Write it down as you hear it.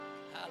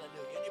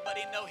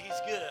Anybody know he's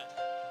good?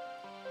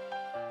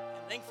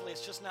 And thankfully,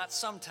 it's just not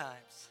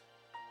sometimes.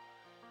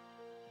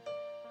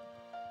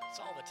 It's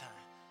all the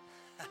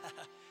time.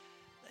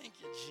 Thank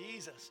you,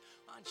 Jesus.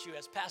 Why don't you,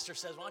 as Pastor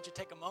says, why don't you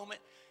take a moment?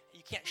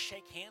 You can't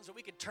shake hands, but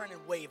we can turn and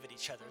wave at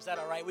each other. Is that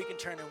all right? We can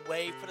turn and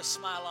wave, put a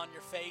smile on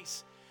your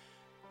face.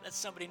 Let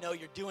somebody know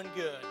you're doing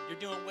good. You're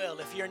doing well.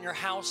 If you're in your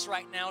house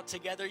right now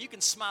together, you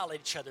can smile at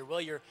each other.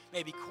 While you're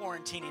maybe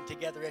quarantining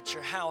together at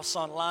your house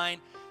online,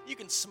 you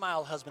can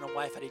smile husband and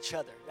wife at each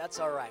other. That's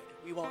all right.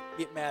 We won't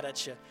get mad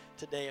at you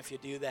today if you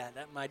do that.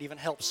 That might even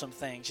help some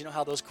things. You know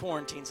how those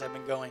quarantines have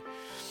been going.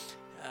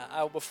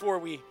 Before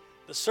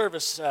the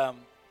service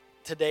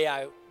today,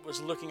 I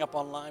was looking up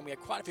online. We had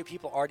quite a few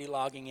people already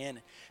logging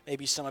in.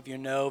 Maybe some of you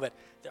know, but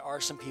there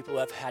are some people who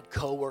have had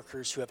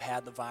coworkers who have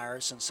had the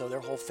virus, and so their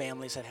whole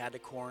families have had to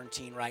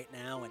quarantine right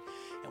now.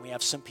 And we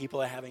have some people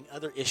that are having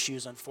other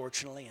issues,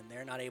 unfortunately, and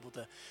they're not able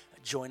to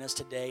join us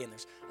today. And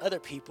there's other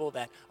people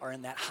that are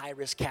in that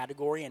high-risk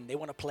category, and they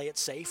want to play it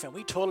safe, and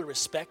we totally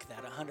respect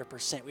that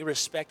 100%. We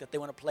respect that they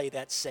want to play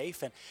that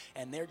safe,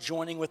 and they're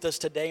joining with us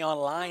today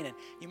online. And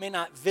you may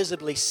not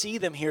visibly see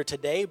them here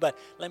today, but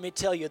let me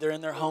tell you, they're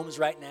in their homes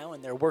right now,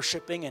 and they're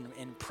worshiping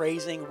and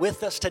praising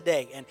with us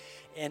today.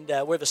 And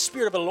where the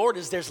Spirit of the Lord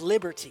is, there's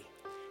liberty.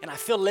 And I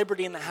feel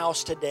liberty in the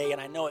house today, and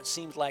I know it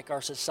seems like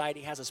our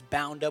society has us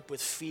bound up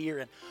with fear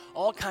and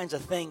all kinds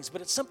of things,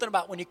 but it's something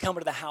about when you come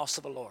into the house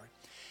of the Lord.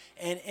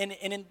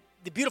 And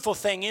the beautiful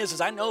thing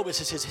is I know this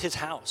is his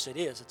house. It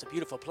is. It's a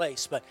beautiful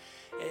place, but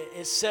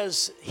it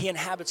says he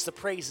inhabits the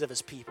praises of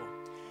his people.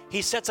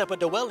 He sets up a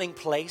dwelling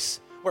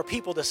place where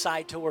people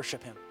decide to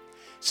worship him.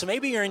 So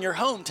maybe you're in your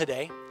home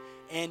today,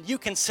 and you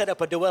can set up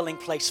a dwelling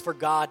place for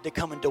God to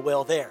come and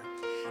dwell there.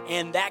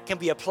 And that can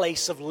be a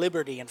place of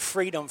liberty and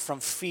freedom from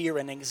fear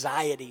and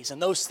anxieties.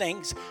 And those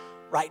things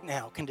right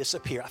now can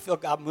disappear. I feel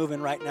God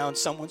moving right now in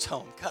someone's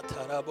home.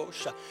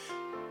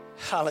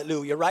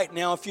 Hallelujah. Right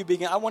now, if you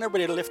begin, I want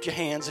everybody to lift your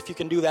hands if you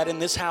can do that in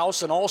this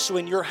house and also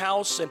in your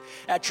house and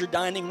at your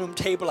dining room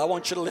table. I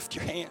want you to lift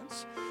your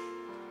hands.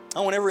 I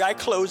want every eye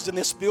closed in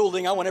this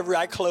building. I want every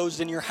eye closed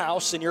in your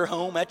house, in your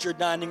home, at your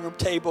dining room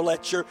table,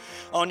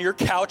 on your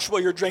couch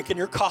while you're drinking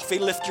your coffee.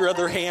 Lift your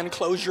other hand,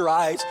 close your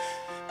eyes,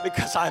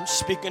 because I'm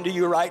speaking to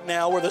you right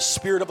now. Where the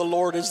Spirit of the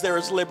Lord is, there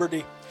is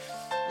liberty.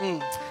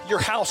 Your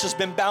house has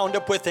been bound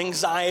up with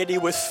anxiety,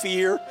 with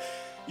fear.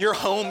 Your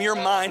home, your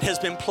mind has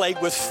been plagued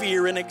with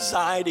fear and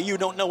anxiety. You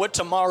don't know what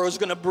tomorrow is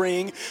going to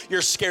bring.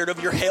 You're scared of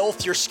your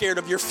health. You're scared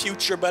of your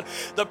future. But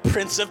the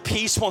Prince of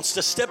Peace wants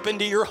to step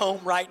into your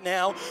home right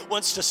now,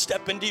 wants to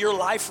step into your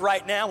life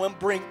right now and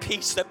bring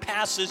peace that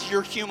passes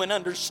your human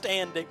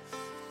understanding.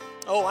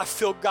 Oh, I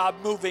feel God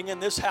moving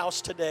in this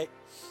house today.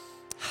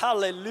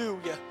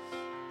 Hallelujah.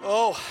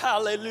 Oh,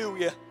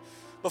 hallelujah.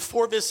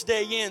 Before this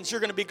day ends, you're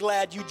going to be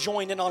glad you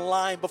joined in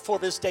online. Before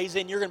this day's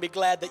in, you're going to be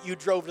glad that you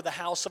drove to the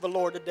house of the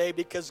Lord today,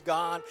 because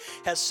God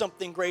has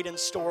something great in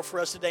store for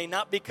us today.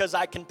 Not because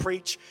I can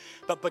preach,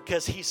 but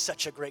because he's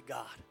such a great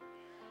God.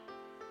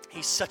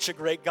 He's such a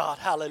great God.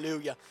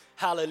 Hallelujah.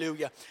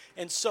 Hallelujah.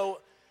 And so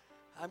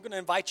I'm going to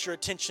invite your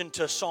attention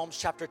to Psalms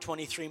chapter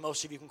 23.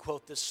 Most of you can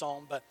quote this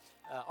psalm, but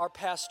our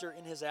pastor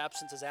in his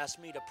absence has asked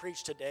me to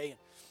preach today. And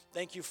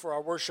thank you for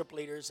our worship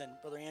leaders, and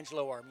Brother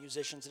Angelo, our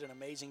musicians, did an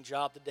amazing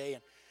job today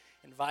and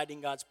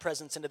inviting God's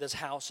presence into this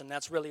house, and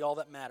that's really all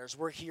that matters.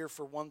 We're here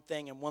for one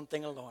thing and one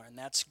thing alone, and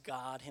that's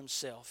God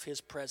himself,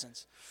 his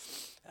presence.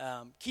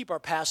 Keep our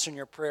pastor in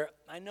your prayer.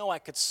 I know I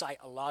could cite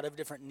a lot of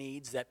different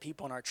needs that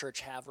people in our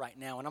church have right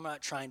now, and I'm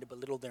not trying to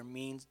belittle their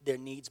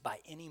needs by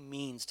any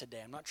means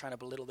today. I'm not trying to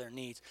belittle their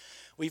needs.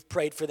 We've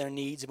prayed for their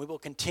needs, and we will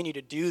continue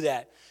to do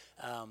that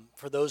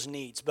for those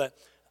needs. But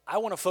I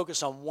want to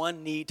focus on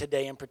one need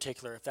today in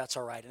particular, if that's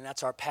all right, and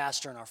that's our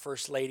pastor and our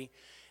first lady.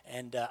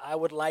 And I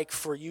would like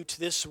for you to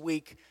this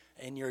week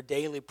in your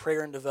daily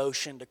prayer and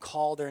devotion to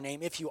call their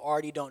name. If you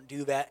already don't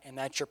do that and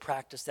that's your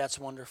practice, that's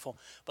wonderful.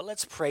 But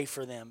let's pray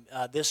for them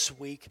this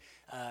week.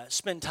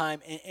 Spend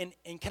time.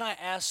 And can I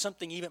ask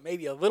something even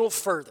maybe a little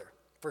further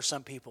for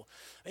some people?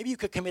 Maybe you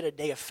could commit a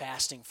day of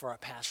fasting for our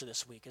pastor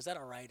this week. Is that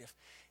all right?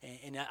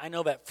 And I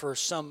know that for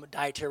some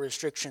dietary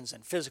restrictions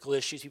and physical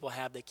issues people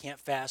have, they can't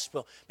fast.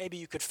 Well, maybe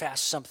you could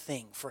fast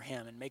something for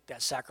him and make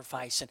that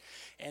sacrifice,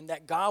 and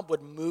that God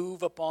would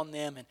move upon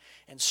them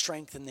and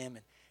strengthen them.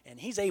 And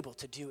he's able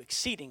to do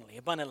exceedingly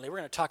abundantly. We're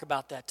going to talk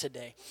about that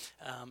today.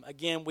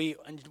 Again, we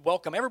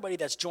welcome everybody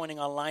that's joining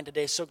online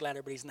today. So glad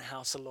everybody's in the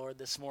house of the Lord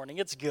this morning.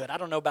 It's good. I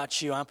don't know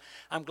about you.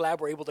 I'm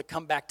glad we're able to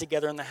come back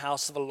together in the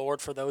house of the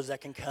Lord for those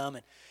that can come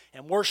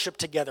and worship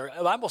together.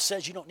 The Bible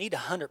says you don't need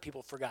 100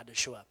 people for God to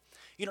show up.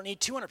 You don't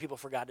need 200 people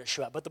for God to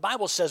show up. But the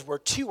Bible says where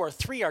 2 or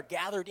 3 are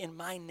gathered in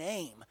my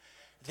name,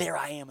 there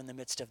I am in the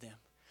midst of them.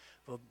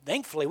 Well,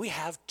 thankfully, we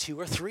have 2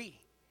 or 3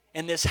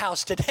 in this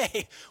house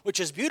today, which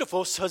is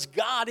beautiful because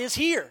God is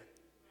here.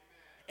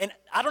 And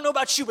I don't know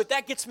about you, but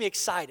that gets me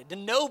excited to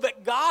know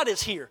that God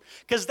is here,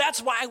 because that's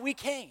why we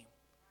came.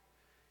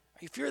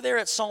 If you're there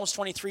at Psalms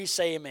 23,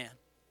 say amen.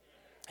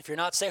 If you're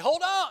not, say,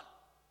 hold on.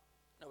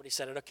 Nobody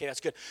said it. Okay, that's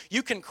good.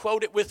 You can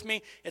quote it with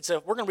me. We're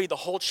going to read the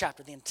whole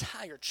chapter, the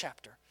entire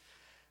chapter.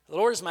 The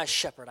Lord is my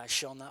shepherd, I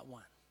shall not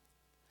want.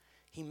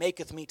 He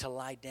maketh me to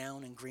lie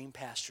down in green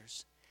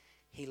pastures.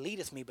 He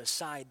leadeth me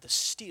beside the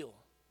still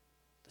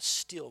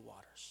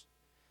waters.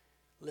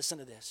 Listen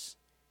to this.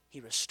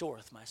 He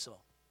restoreth my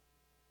soul.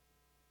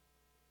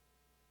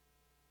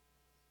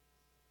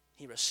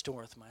 He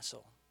restoreth my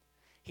soul.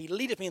 He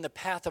leadeth me in the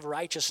path of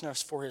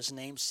righteousness for his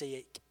name's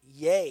sake.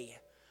 Yea,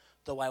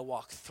 though I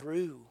walk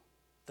through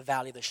the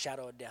valley of the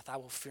shadow of death, I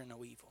will fear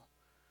no evil.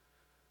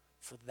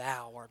 For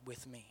thou art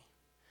with me.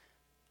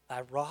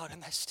 Thy rod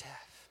and thy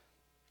staff,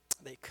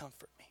 they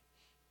comfort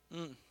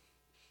me.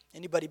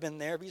 Anybody been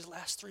there these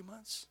last 3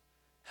 months?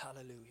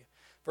 Hallelujah.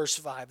 Verse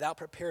 5, thou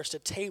preparest a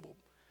table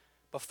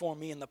before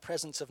me in the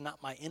presence of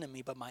not my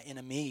enemy, but my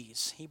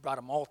enemies. He brought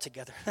them all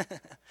together.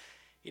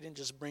 He didn't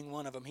just bring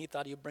one of them. He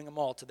thought he'd bring them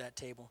all to that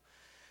table.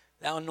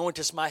 Thou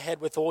anointest my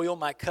head with oil,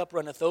 my cup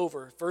runneth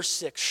over. Verse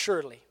 6,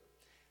 surely,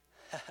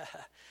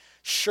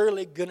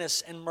 surely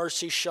goodness and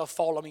mercy shall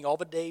follow me all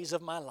the days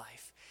of my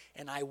life.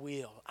 And I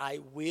will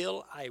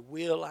dwell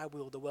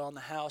in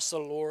the house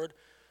of the Lord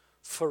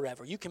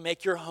forever. You can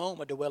make your home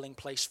a dwelling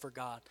place for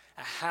God,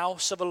 a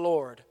house of the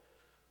Lord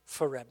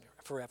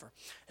forever.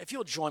 If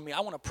you'll join me, I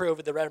want to pray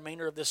over the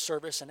remainder of this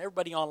service, and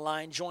everybody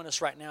online, join us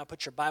right now.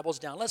 Put your Bibles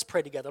down. Let's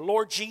pray together.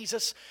 Lord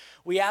Jesus,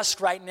 we ask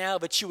right now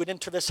that you would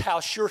enter this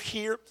house. You're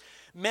here.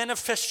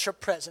 Manifest your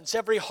presence.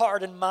 Every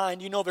heart and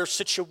mind, you know their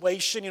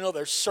situation, you know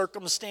their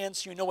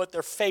circumstance, you know what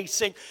they're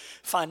facing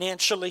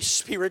financially,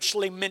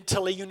 spiritually,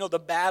 mentally. You know the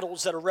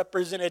battles that are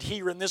represented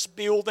here in this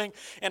building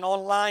and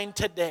online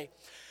today.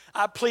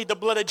 I plead the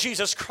blood of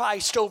Jesus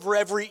Christ over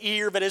every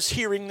ear that is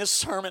hearing this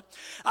sermon.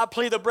 I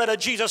plead the blood of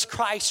Jesus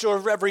Christ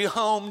over every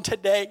home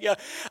today.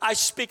 I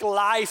speak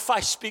life.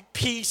 I speak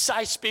peace.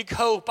 I speak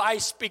hope. I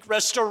speak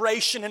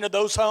restoration into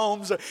those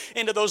homes,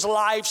 into those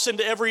lives,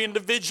 into every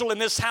individual in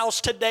this house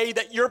today,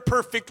 that your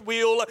perfect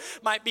will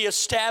might be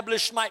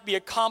established, might be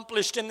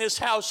accomplished in this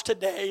house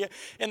today.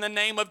 In the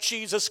name of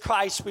Jesus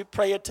Christ, we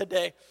pray it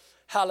today.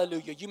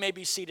 Hallelujah. You may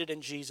be seated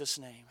in Jesus'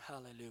 name.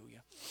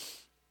 Hallelujah.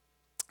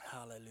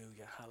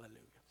 Hallelujah, hallelujah.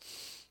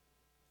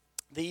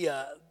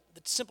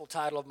 The simple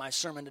title of my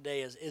sermon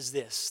today is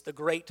this: The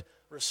Great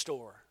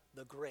Restorer.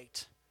 The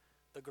Great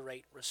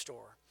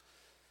Restorer.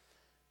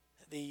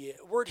 The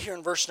word here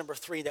in verse number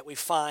 3 that we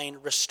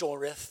find,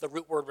 restoreth, the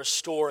root word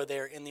restore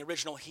there in the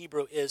original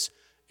Hebrew is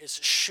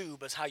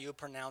shub, is how you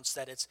pronounce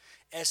that. It's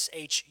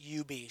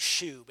S-H-U-B,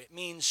 shub. It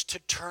means to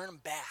turn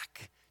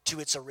back to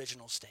its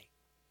original state.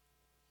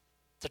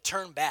 To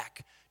turn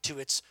back to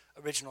its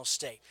original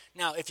state.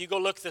 Now, if you go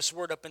look this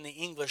word up in the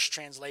English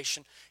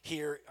translation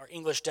here, or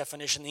English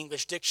definition, the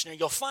English dictionary,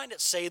 you'll find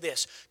it say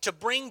this: to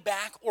bring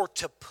back or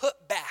to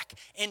put back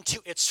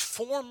into its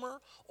former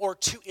or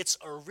to its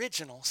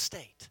original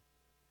state.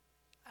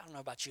 I don't know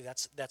about you,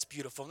 that's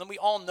beautiful. And then we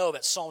all know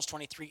that Psalms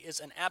 23 is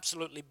an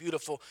absolutely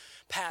beautiful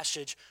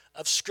passage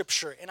of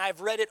Scripture. And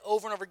I've read it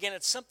over and over again.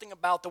 It's something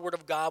about the Word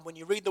of God. When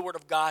you read the Word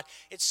of God,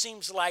 it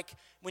seems like,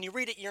 when you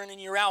read it year in and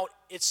year out,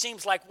 it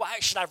seems like, why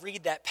should I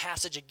read that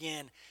passage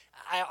again?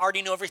 I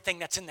already know everything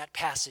that's in that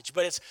passage.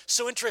 But it's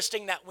so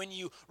interesting that when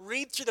you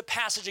read through the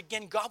passage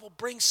again, God will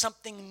bring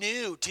something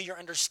new to your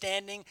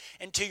understanding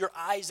and to your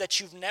eyes that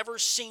you've never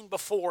seen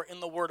before in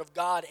the Word of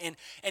God.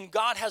 And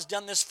God has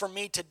done this for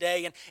me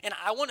today. And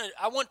I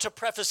want to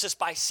preface this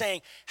by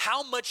saying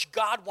how much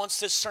God wants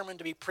this sermon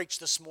to be preached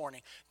this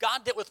morning.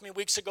 God did with me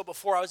weeks ago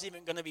before I was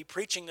even going to be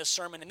preaching this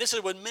sermon. And this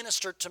would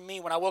minister to me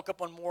when I woke up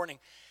one morning.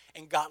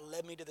 And God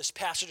led me to this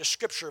passage of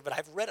Scripture that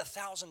I've read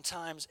 1,000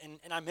 times, and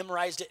I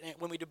memorized it. And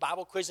when we do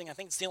Bible quizzing, I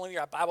think it's the only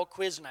year I Bible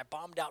quizzed, and I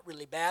bombed out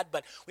really bad.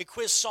 But we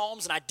quizzed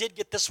Psalms, and I did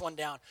get this one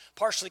down,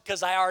 partially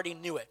because I already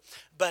knew it.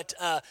 But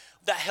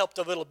that helped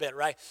a little bit,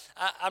 right?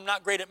 I'm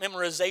not great at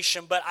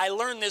memorization, but I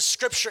learned this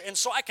Scripture, and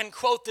so I can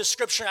quote this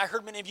Scripture. And I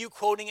heard many of you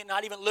quoting it,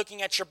 not even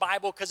looking at your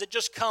Bible, because it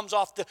just comes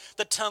off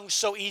the tongue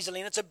so easily.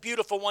 And it's a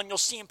beautiful one. You'll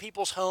see in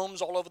people's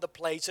homes all over the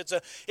place.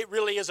 It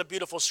really is a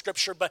beautiful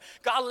Scripture. But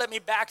God led me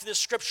back to this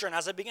Scripture, and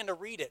as I began to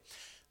read it,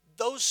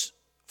 those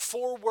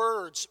 4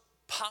 words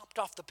popped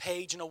off the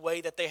page in a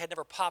way that they had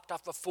never popped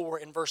off before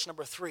in verse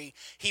number 3.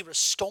 He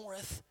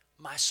restoreth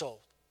my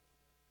soul.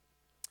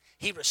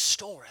 He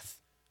restoreth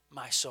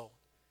my soul.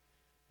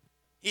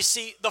 You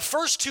see, the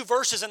first 2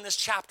 verses in this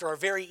chapter are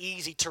very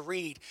easy to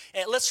read.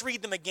 And let's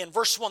read them again.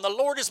 Verse 1, the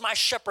Lord is my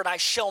shepherd, I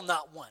shall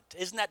not want.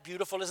 Isn't that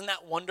beautiful? Isn't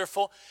that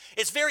wonderful?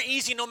 It's very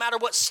easy, no matter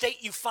what state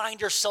you find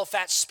yourself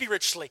at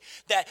spiritually,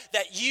 that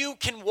you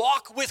can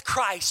walk with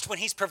Christ when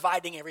he's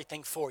providing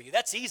everything for you.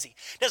 That's easy.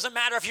 Doesn't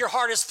matter if your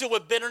heart is filled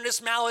with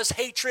bitterness, malice,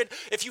 hatred,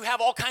 if you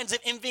have all kinds of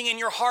envy in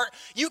your heart,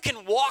 you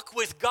can walk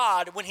with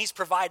God when he's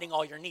providing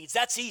all your needs.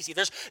 That's easy.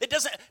 It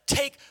doesn't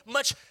take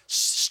much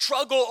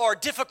struggle or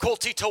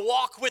difficulty to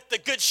walk walk with the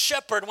good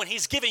shepherd when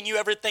he's giving you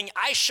everything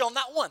I shall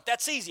not want.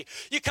 That's easy.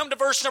 You come to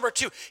verse number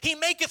 2. He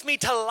maketh me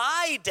to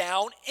lie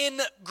down in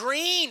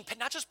green,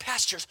 not just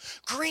pastures,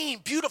 green,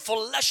 beautiful,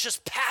 luscious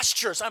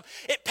pastures.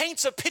 It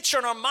paints a picture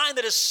in our mind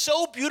that is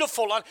so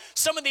beautiful on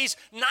some of these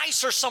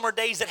nicer summer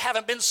days that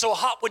haven't been so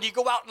hot, when you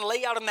go out and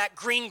lay out in that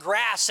green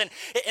grass and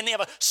they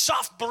have a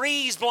soft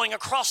breeze blowing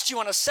across you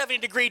on a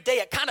 70-degree day.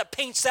 It kind of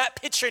paints that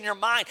picture in your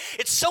mind.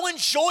 It's so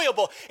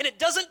enjoyable, and it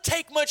doesn't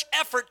take much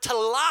effort to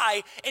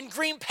lie in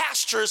green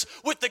pastures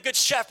with the good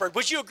shepherd.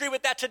 Would you agree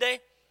with that today?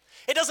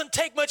 It doesn't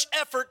take much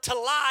effort to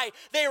lie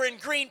there in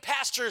green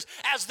pastures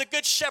as the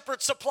good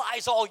shepherd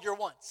supplies all your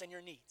wants and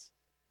your needs.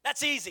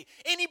 That's easy.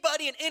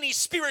 Anybody in any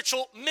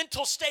spiritual,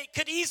 mental state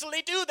could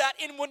easily do that,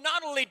 and would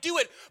not only do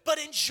it, but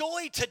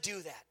enjoy to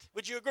do that.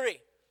 Would you agree?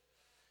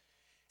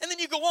 And then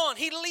you go on,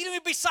 he leaded me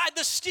beside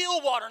the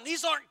still water. And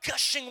these aren't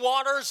gushing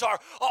waters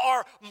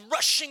or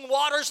rushing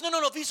waters.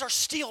 No. These are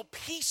still,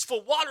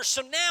 peaceful waters.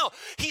 So now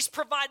he's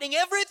providing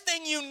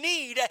everything you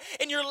need,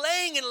 and you're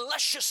laying in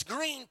luscious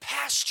green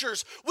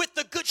pastures with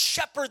the good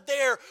shepherd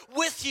there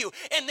with you.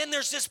 And then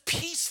there's this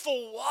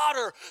peaceful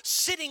water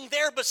sitting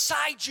there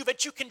beside you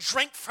that you can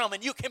drink from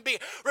and you can be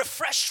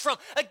refreshed from.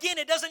 Again,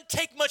 it doesn't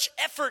take much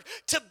effort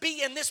to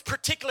be in this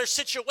particular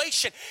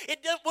situation. It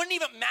wouldn't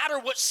even matter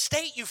what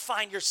state you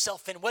find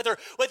yourself in. Whether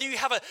you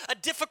have a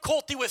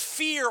difficulty with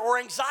fear or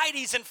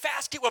anxieties, in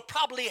fact, it would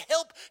probably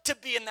help to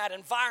be in that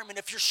environment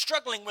if you're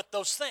struggling with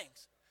those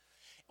things.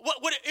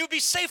 It would be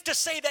safe to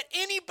say that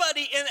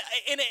anybody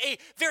in a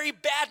very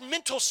bad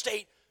mental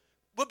state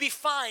would be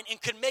fine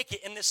and could make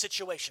it in this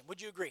situation.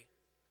 Would you agree?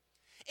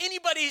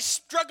 Anybody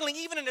struggling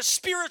even in a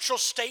spiritual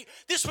state,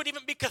 this would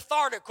even be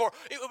cathartic, or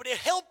it would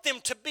help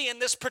them to be in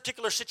this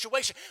particular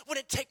situation.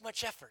 Wouldn't take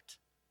much effort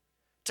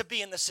to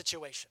be in this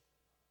situation.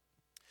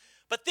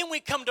 But then we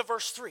come to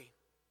verse 3.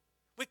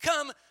 We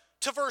come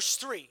to verse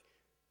 3.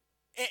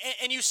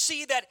 And you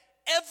see that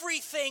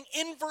everything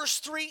in verse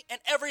 3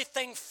 and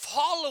everything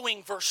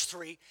following verse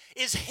 3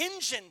 is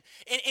hinging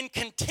and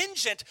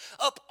contingent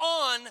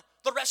upon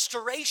the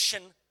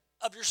restoration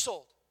of your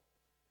soul.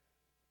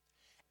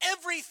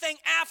 Everything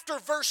after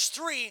verse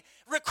 3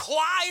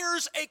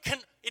 requires it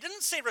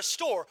didn't say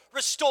restore,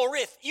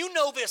 restoreth. You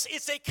know this.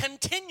 It's a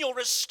continual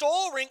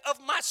restoring of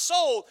my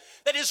soul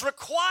that is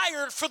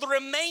required for the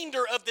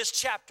remainder of this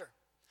chapter.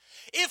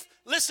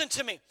 Listen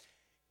to me,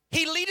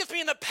 he leadeth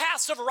me in the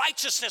paths of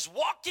righteousness.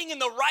 Walking in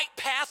the right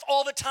path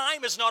all the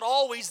time is not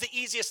always the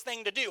easiest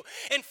thing to do.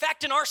 In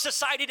fact, in our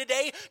society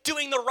today,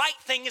 doing the right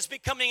thing is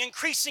becoming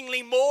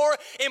increasingly more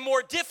and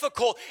more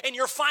difficult, and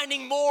you're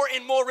finding more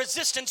and more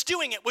resistance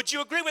doing it. Would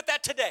you agree with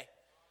that today?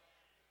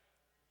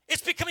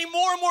 It's becoming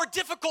more and more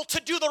difficult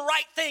to do the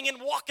right thing and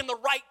walk in the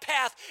right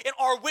path in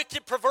our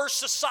wicked, perverse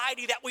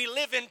society that we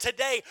live in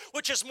today,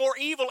 which is more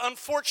evil,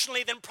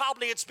 unfortunately, than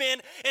probably it's been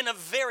in a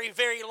very,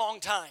 very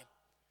long time.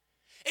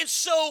 And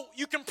so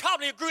you can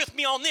probably agree with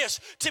me on this.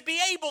 To be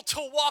able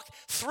to walk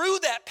through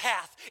that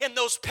path and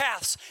those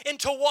paths, and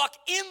to walk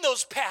in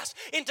those paths,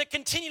 and to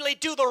continually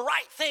do the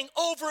right thing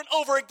over and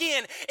over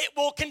again, it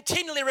will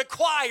continually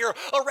require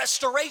a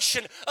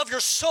restoration of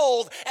your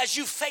soul as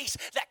you face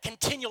that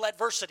continual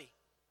adversity.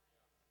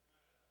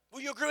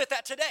 Will you agree with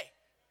that today?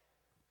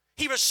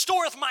 He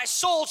restoreth my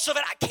soul so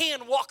that I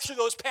can walk through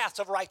those paths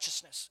of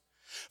righteousness.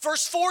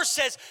 Verse 4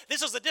 says,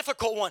 this is the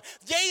difficult one.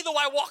 Yea, though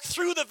I walk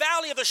through the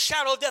valley of the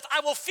shadow of death,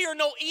 I will fear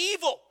no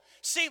evil.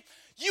 See,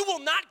 you will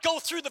not go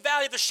through the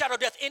valley of the shadow of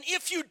death. And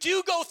if you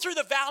do go through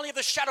the valley of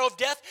the shadow of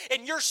death,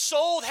 and your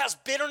soul has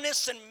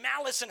bitterness and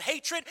malice and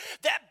hatred,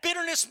 that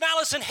bitterness,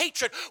 malice, and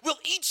hatred will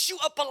eat you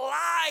up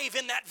alive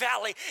in that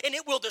valley, and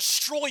it will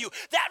destroy you.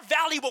 That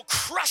valley will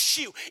crush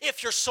you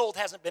if your soul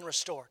hasn't been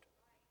restored.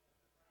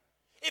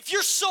 If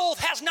your soul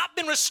has not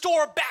been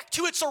restored back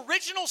to its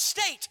original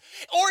state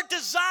or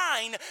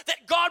design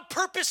that God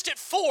purposed it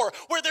for,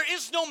 where there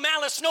is no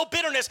malice, no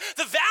bitterness,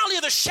 the valley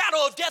of the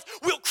shadow of death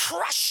will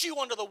crush you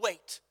under the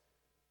weight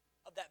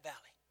of that valley.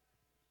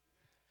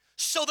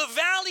 So the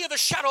valley of the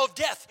shadow of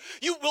death,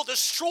 you will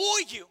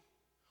destroy you,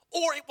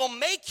 or it will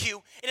make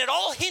you, and it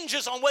all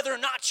hinges on whether or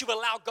not you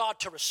allow God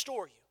to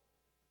restore you.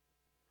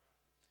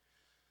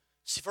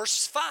 See,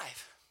 verse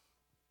 5.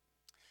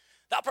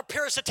 Thou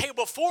preparest a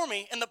table before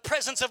me in the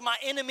presence of my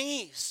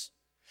enemies.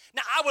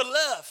 Now, I would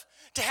love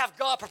to have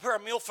God prepare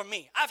a meal for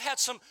me. I've had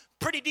some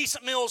pretty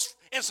decent meals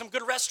in some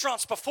good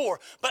restaurants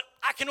before, but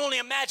I can only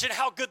imagine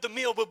how good the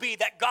meal would be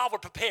that God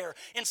would prepare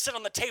and sit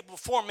on the table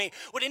before me.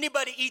 Would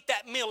anybody eat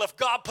that meal if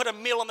God put a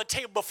meal on the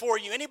table before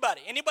you?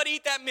 Anybody? Anybody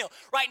eat that meal?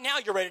 Right now,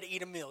 you're ready to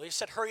eat a meal. You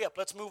said, hurry up,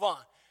 let's move on.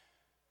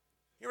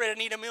 You're ready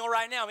to eat a meal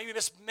right now. Maybe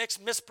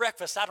miss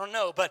breakfast, I don't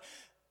know, but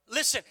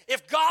listen,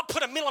 if God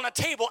put a meal on a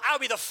table, I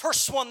would be the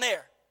first one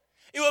there.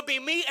 It would be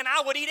me, and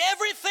I would eat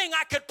everything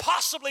I could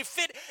possibly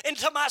fit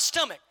into my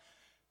stomach.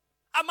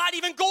 I might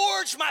even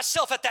gorge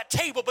myself at that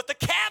table, but the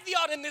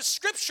caveat in this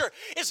scripture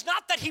is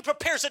not that he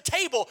prepares a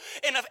table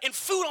and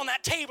food on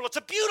that table. It's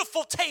a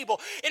beautiful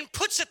table and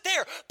puts it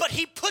there, but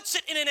he puts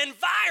it in an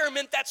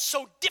environment that's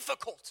so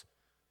difficult.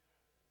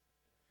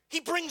 He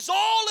brings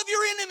all of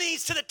your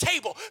enemies to the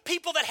table.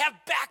 People that have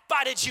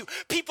backbited you,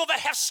 people that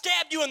have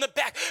stabbed you in the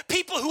back,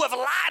 people who have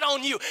lied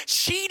on you,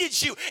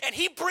 cheated you, and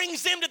he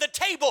brings them to the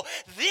table.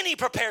 Then he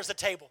prepares the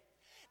table.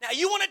 Now,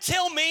 you want to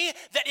tell me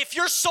that if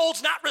your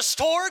soul's not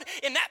restored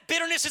and that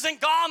bitterness isn't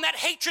gone, that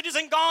hatred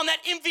isn't gone, that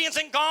envy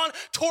isn't gone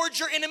towards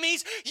your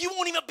enemies, you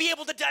won't even be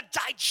able to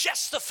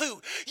digest the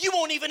food. You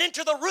won't even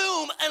enter the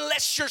room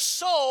unless your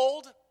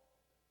soul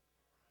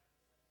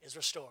is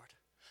restored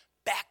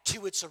back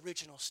to its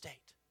original state.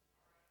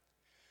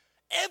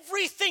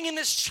 Everything in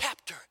this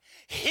chapter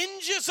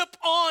hinges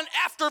upon,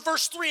 after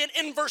verse 3 and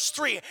in verse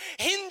 3,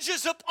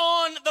 hinges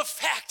upon the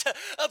fact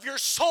of your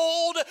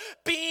soul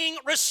being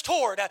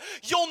restored.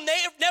 You'll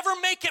never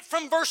make it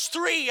from verse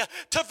 3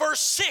 to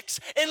verse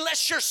 6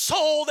 unless your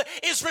soul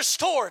is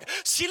restored.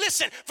 See,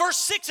 listen, verse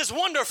 6 is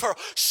wonderful.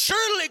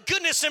 Surely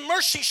goodness and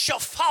mercy shall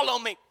follow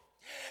me.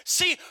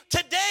 See,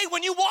 today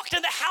when you walked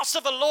in the house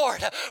of the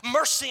Lord,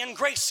 mercy and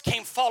grace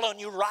came following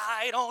you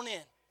right on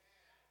in.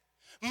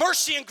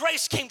 Mercy and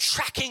grace came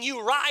tracking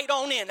you right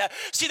on in.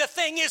 See, the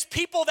thing is,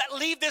 people that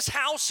leave this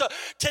house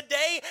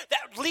today,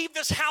 that leave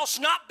this house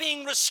not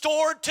being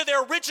restored to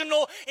their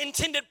original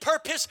intended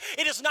purpose,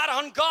 it is not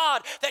on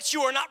God that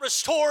you are not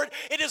restored.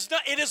 It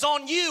is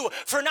on you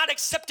for not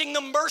accepting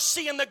the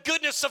mercy and the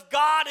goodness of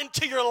God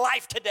into your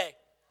life today.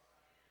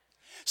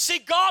 See,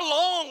 God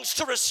longs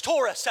to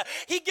restore us.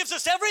 He gives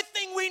us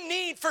everything we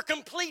need for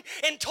complete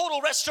and total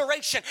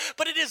restoration.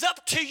 But it is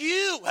up to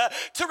you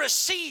to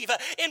receive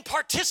and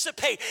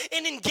participate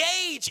and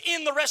engage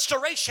in the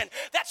restoration.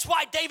 That's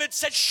why David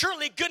said,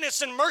 surely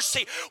goodness and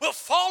mercy will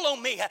follow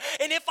me.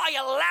 And if I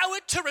allow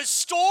it to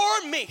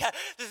restore me,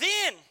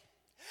 then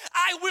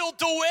I will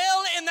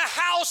dwell in the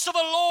house of the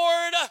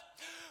Lord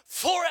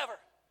forever.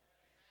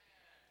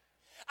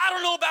 I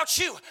don't know about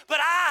you, but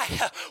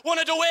I want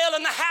to dwell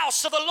in the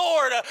house of the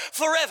Lord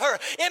forever.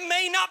 It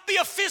may not be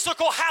a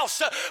physical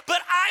house,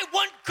 but I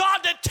want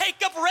God to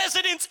take up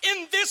residence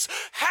in this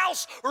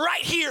house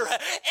right here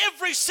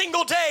every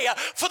single day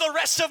for the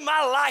rest of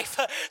my life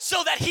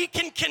so that he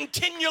can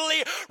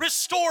continually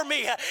restore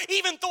me.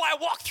 Even though I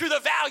walk through the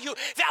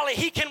valley,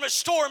 he can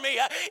restore me.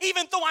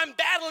 Even though I'm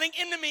battling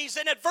enemies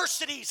and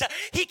adversities,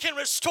 he can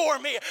restore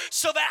me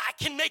so that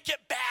I can make it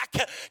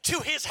back to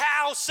his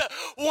house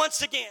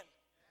once again.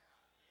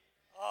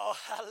 Oh,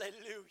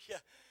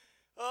 hallelujah.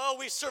 Oh,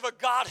 we serve a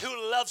God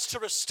who loves to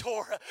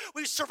restore.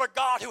 We serve a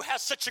God who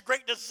has such a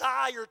great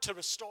desire to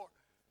restore.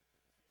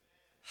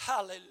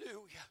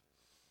 Hallelujah.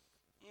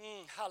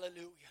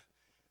 Hallelujah.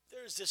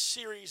 There's this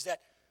series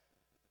that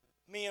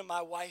me and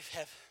my wife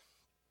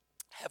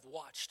have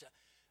watched.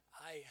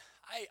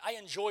 I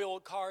enjoy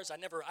old cars.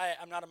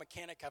 I'm not a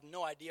mechanic. I have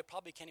no idea.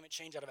 Probably can't even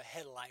change out of a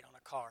headlight on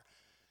a car.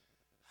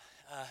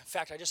 In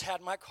fact, I just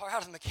had my car out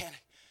of the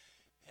mechanic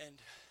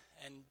and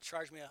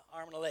charged me an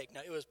arm and a leg.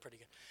 No, it was pretty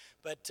good.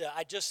 But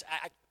I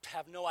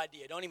have no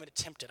idea. Don't even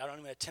attempt it. I don't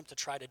even attempt to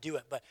try to do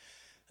it. But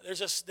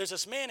there's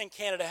this man in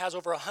Canada has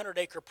over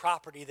 100-acre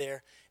property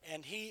there,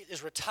 and he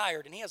is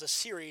retired, and he has a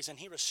series, and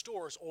he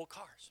restores old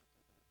cars.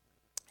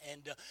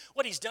 And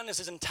what he's done is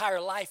his entire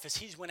life is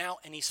he's went out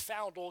and he's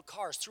found old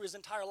cars through his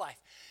entire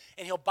life.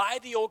 And he'll buy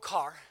the old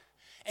car,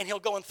 and he'll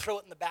go and throw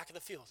it in the back of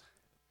the field.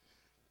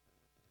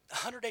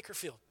 100-acre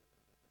field.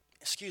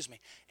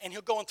 And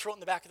he'll go and throw it in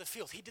the back of the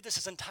field. He did this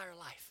his entire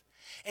life.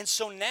 And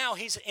so now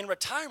he's in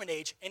retirement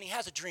age, and he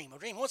has a dream.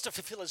 He wants to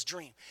fulfill his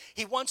dream.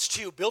 He wants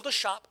to build a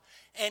shop,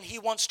 and he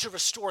wants to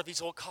restore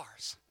these old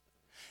cars.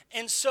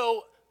 And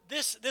so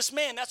this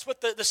man, that's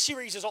what the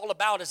series is all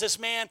about, is this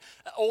man,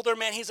 older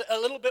man, he's a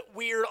little bit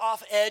weird,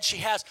 off edge. He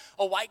has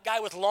a white guy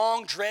with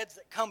long dreads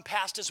that come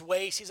past his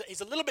waist.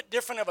 He's a little bit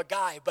different of a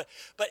guy, but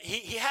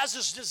he has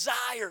this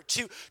desire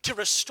to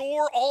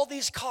restore all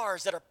these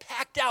cars that are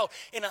packed out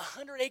in a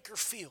 100-acre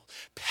field,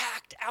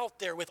 packed out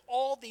there with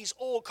all these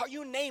old cars,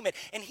 you name it,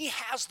 and he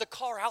has the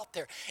car out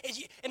there.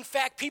 In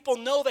fact, people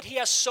know that he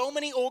has so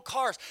many old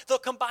cars. They'll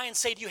come by and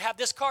say, do you have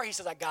this car? He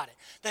says, I got it.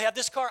 They have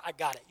this car? I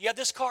got it. You have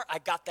this car? I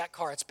got that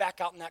car. It's back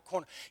out in that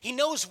corner. He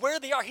knows where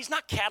they are. He's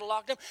not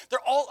cataloged them. They're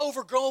all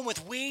overgrown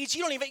with weeds.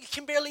 You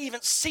can barely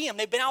even see them.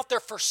 They've been out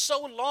there for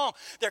so long.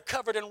 They're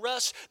covered in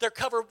rust.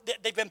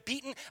 They've been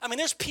beaten. I mean,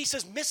 there's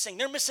pieces missing.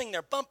 They're missing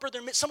their bumper.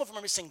 Some of them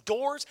are missing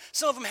doors.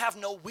 Some of them have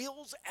no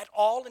wheels at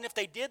all. And if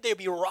they did, they'd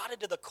be rotted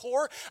to the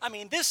core. I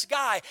mean, this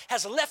guy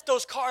has left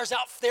those cars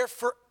out there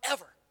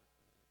forever.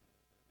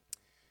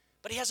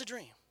 But he has a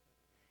dream.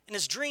 And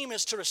his dream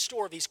is to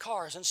restore these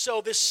cars. And so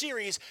this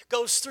series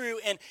goes through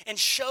and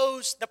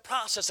shows the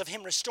process of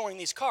him restoring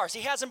these cars.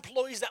 He has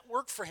employees that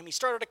work for him. He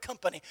started a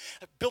company,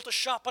 built a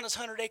shop on his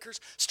 100 acres,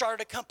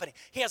 started a company.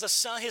 He has his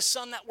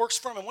son that works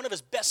for him, and one of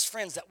his best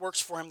friends that works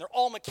for him. They're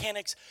all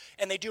mechanics,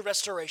 and they do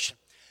restoration.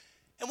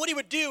 And what he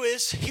would do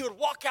is he would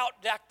walk out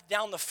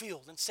down the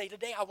field and say,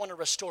 today I want to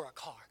restore a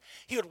car.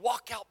 He would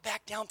walk out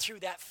back down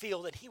through that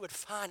field, and he would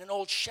find an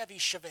old Chevy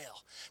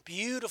Chevelle,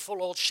 beautiful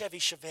old Chevy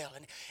Chevelle.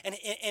 And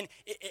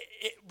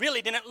it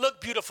really didn't look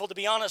beautiful, to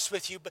be honest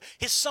with you, but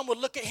his son would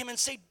look at him and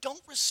say,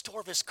 don't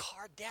restore this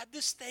car, Dad.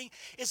 This thing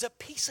is a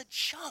piece of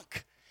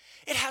junk.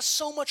 It has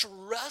so much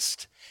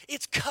rust.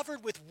 It's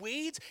covered with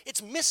weeds.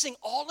 It's missing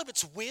all of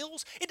its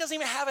wheels. It doesn't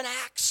even have an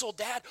axle,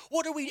 Dad.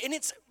 And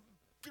it's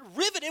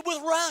riveted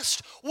with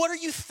rust. What are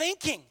you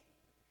thinking?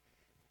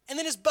 And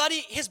then his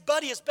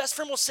best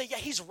friend will say, yeah,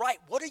 he's right.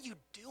 What are you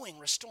doing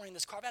restoring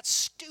this car? That's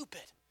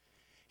stupid.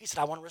 He said,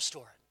 I want to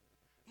restore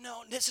it.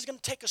 No, this is going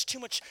to take us too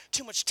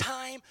much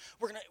time.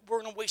 We're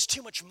going to waste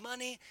too much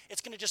money.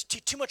 It's going to just be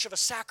too much of a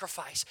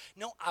sacrifice.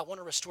 No, I want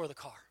to restore the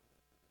car.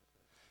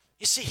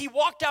 You see, he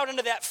walked out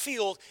into that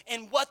field,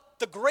 and what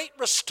the great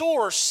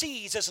restorer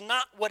sees is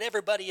not what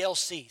everybody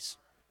else sees.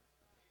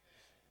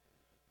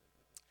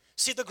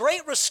 See, the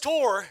great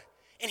restorer,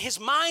 in his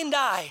mind's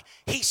eye,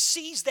 he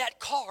sees that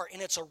car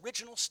in its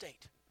original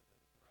state.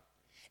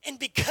 And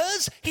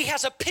because he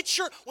has a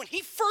picture, when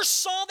he first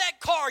saw that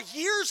car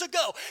years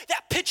ago,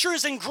 that picture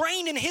is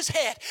ingrained in his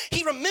head.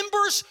 He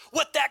remembers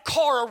what that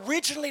car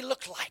originally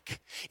looked like.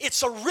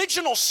 Its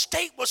original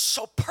state was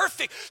so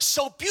perfect,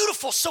 so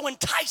beautiful, so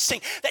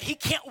enticing that he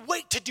can't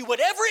wait to do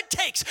whatever it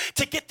takes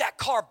to get that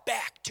car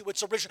back to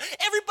its original.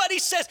 Everybody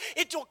says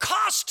it will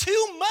cost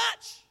too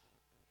much.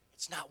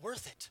 It's not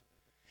worth it.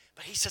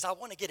 But he says, I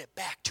want to get it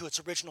back to its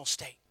original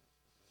state.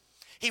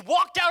 He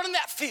walked out in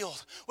that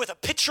field with a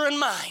picture in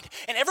mind,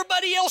 and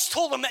everybody else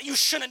told him that you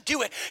shouldn't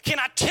do it. Can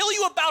I tell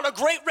you about a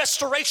great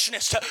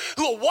restorationist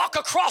who will walk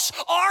across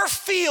our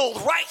field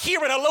right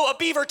here in Aloha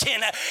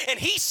Beaverton, and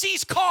he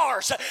sees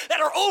cars that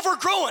are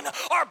overgrown,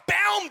 are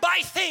bound by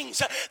things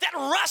that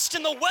rust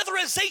and the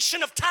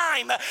weatherization of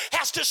time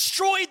has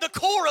destroyed the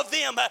core of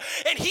them,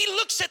 and he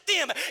looks at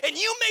them, and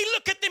you may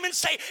look at them and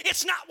say,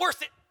 it's not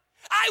worth it.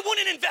 I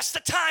wouldn't invest the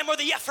time or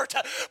the effort,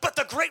 but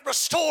the great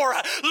restorer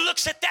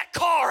looks at that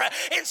car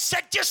and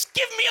said, just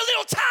give me a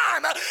little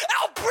time.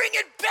 I'll bring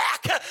it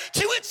back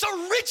to its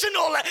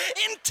original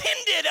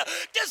intended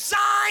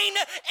design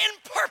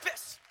and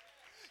purpose.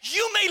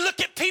 You may look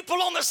at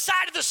people on the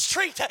side of the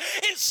street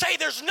and say,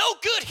 there's no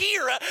good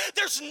here.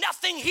 There's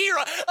nothing here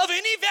of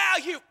any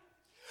value.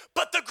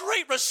 But the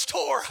great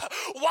restorer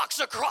walks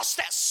across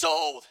that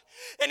soul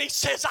and he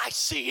says, I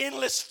see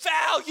endless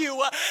value.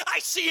 I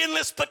see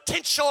endless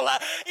potential.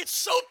 It's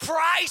so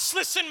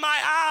priceless in my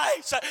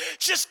eyes.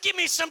 Just give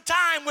me some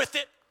time with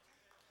it.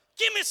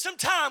 Give me some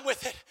time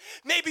with it.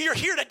 Maybe you're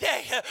here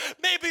today.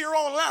 Maybe you're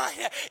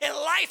online and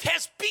life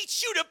has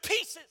beat you to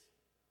pieces.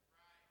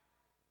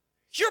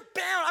 You're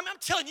bound. I'm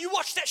telling you,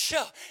 watch that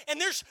show,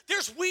 and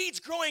there's weeds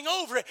growing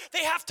over it.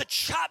 They have to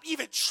chop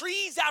even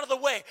trees out of the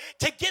way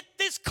to get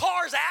these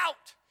cars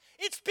out.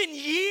 It's been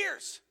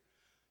years.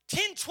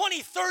 10,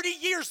 20, 30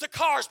 years the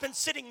car's been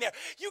sitting there.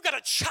 You got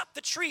to chop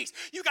the trees.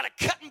 You got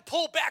to cut and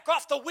pull back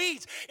off the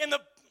weeds. And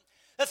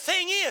the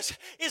thing is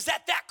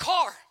that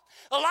car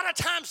a lot of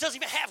times doesn't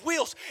even have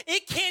wheels.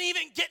 It can't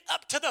even get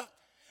up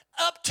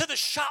to the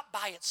shop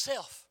by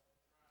itself.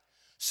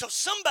 So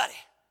somebody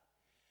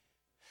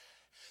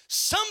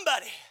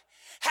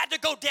had to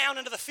go down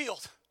into the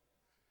field.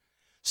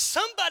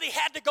 Somebody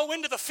had to go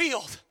into the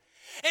field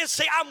and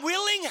say, I'm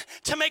willing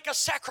to make a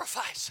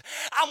sacrifice.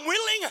 I'm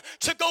willing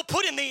to go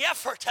put in the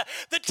effort,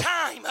 the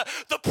time,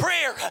 the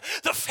prayer,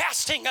 the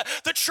fasting,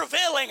 the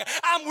travailing.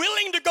 I'm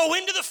willing to go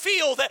into the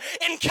field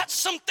and cut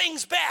some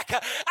things back.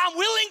 I'm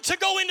willing to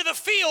go into the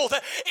field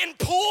and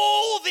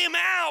pull them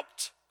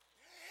out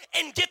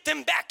and get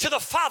them back to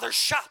the Father's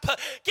shop,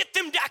 get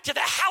them back to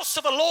the house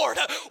of the Lord,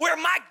 where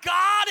my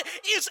God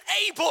is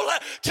able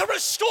to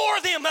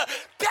restore them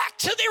back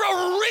to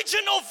their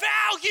original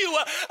value,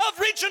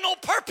 original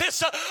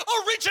purpose,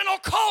 original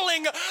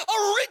calling,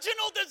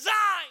 original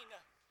design.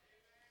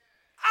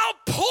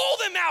 I'll pull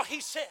them out, he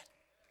said.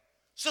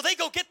 So they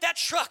go get that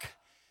truck,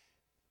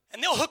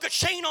 and they'll hook a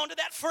chain onto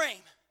that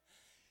frame.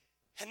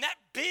 And that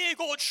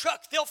big old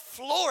truck, they'll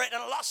floor it,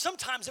 and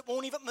sometimes it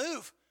won't even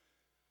move.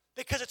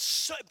 Because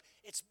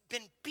it's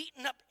been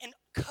beaten up and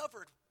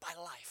covered by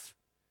life.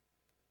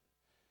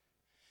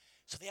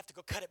 So they have to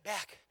go cut it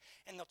back,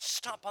 and they'll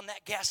stomp on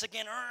that gas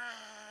again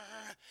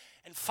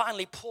and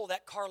finally pull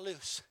that car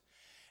loose.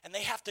 And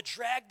they have to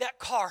drag that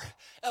car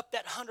up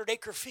that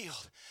 100-acre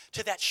field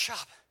to that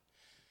shop.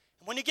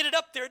 And when you get it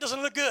up there, it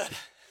doesn't look good.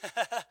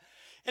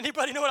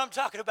 Anybody know what I'm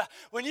talking about?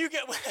 When you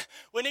get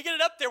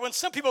it up there, when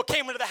some people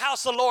came into the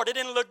house of the Lord, it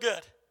didn't look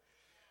good.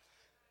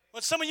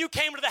 When some of you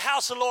came to the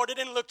house of the Lord, it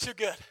didn't look too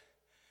good.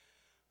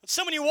 When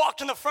some of you walked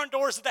in the front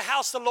doors of the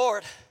house of the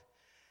Lord,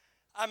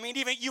 I mean,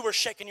 even you were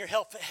shaking your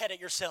head at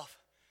yourself,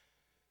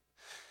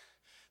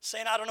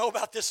 saying, I don't know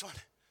about this one.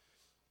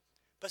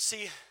 But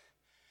see,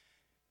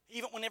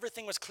 even when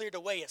everything was cleared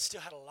away, it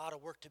still had a lot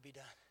of work to be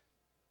done.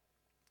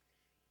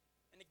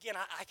 And again,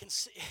 I can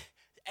see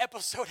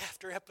episode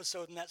after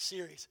episode in that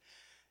series.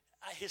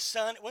 His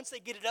son, once they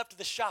get it up to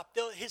the shop,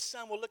 his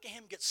son will look at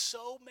him and get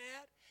so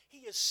mad.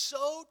 He is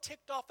so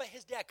ticked off at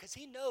his dad because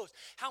he knows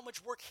how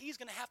much work he's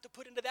going to have to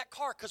put into that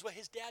car because what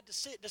his dad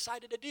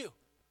decided to do.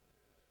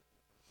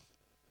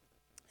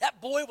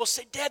 That boy will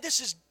say, Dad, this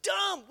is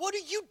dumb. What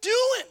are you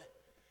doing?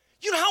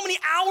 You know how many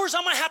hours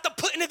I'm going to have to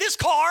put into this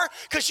car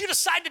because you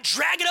decided to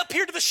drag it up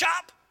here to the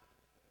shop?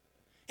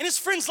 And his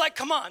friend's like,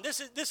 come on, this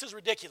is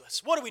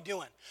ridiculous. What are we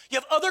doing? You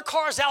have other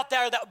cars out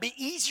there that would be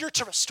easier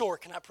to restore.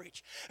 Can I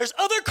preach? There's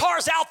other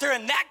cars out there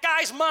in that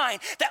guy's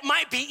mind that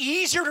might be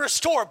easier to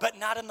restore, but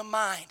not in the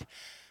mind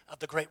of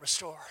the great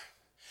restorer.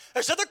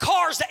 There's other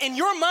cars that in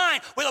your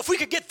mind, well, if we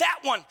could get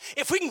that one,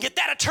 if we can get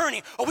that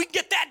attorney, or we can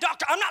get that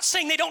doctor, I'm not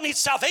saying they don't need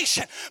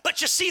salvation,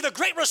 but you see, the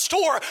great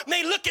restorer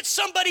may look at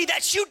somebody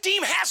that you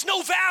deem has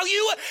no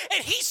value,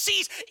 and he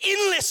sees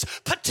endless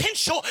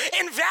potential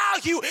and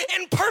value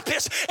and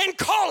purpose and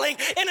calling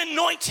and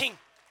anointing.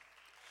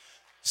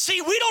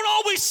 See, we don't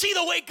always see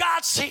the way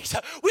God sees.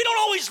 We don't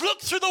always look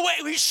through the way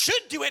we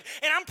should do it,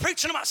 and I'm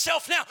preaching to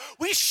myself now.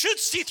 We should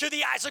see through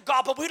the eyes of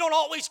God, but we don't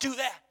always do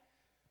that.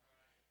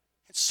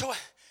 And so,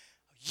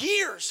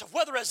 years of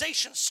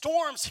weatherization,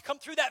 storms come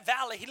through that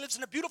valley. He lives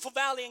in a beautiful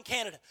valley in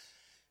Canada.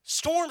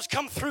 Storms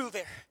come through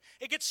there.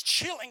 It gets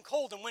chilling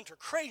cold in winter,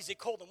 crazy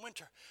cold in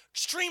winter,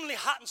 extremely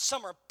hot in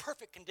summer,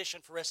 perfect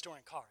condition for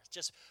restoring cars.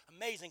 Just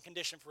amazing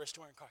condition for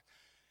restoring cars.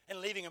 And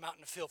leaving them out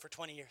in the field for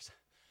 20 years.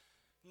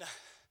 No,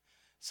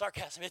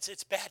 sarcasm,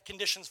 it's bad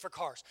conditions for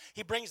cars.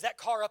 He brings that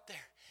car up there,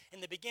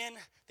 and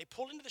they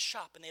pull into the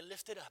shop, and they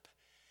lift it up.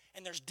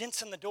 And there's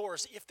dents in the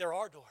doors, if there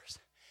are doors.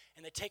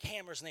 And they take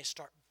hammers and they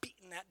start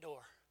beating that door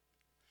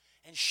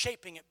and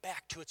shaping it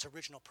back to its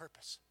original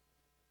purpose.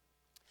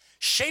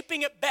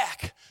 Shaping it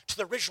back to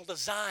the original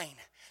design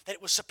that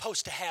it was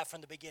supposed to have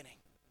from the beginning.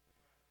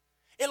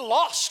 It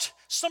lost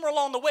somewhere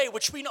along the way,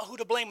 which we know who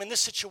to blame in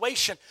this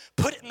situation,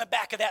 put it in the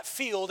back of that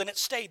field and it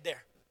stayed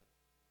there.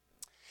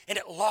 And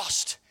it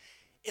lost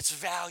its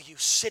value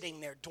sitting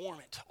there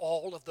dormant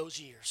all of those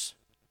years.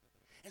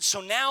 And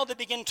so now they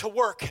begin to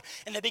work,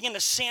 and they begin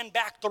to sand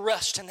back the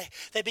rust, and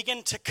they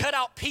begin to cut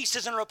out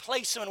pieces and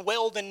replace them and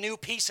weld in new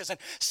pieces and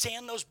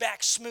sand those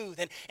back smooth.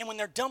 And when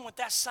they're done with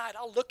that side,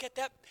 I'll look at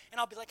that, and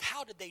I'll be like,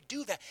 how did they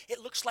do that?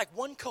 It looks like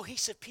one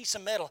cohesive piece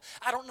of metal.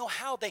 I don't know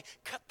how they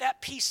cut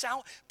that piece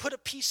out, put a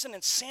piece in,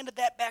 and sanded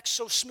that back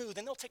so smooth.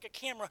 And they'll take a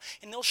camera,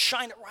 and they'll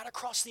shine it right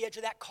across the edge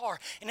of that car,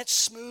 and it's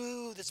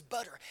smooth as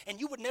butter.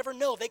 And you would never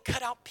know. They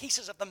cut out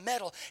pieces of the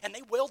metal, and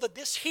they welded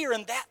this here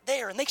and that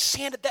there, and they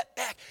sanded that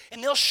back,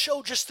 and they'll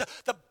show just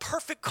the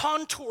perfect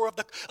contour of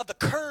the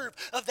curve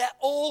of that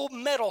old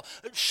metal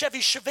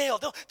Chevy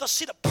Chevelle. They'll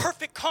see the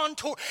perfect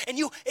contour, and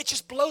it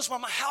just blows my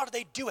mind. How do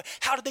they do it?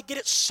 How did they get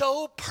it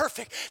so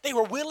perfect? They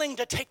were willing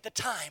to take the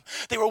time.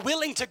 They were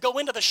willing to go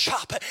into the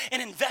shop and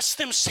invest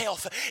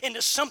themselves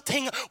into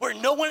something where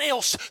no one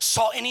else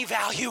saw any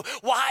value.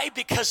 Why?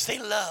 Because they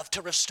love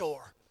to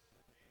restore.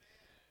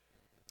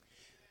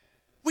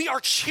 We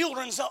are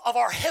children of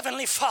our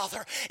Heavenly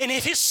Father, and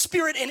if His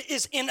Spirit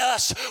is in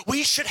us,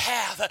 we should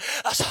have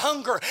a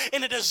hunger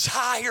and a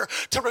desire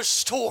to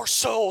restore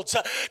souls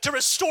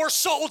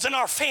in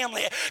our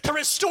family, to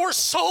restore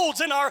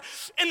souls in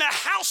the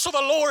house of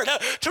the Lord,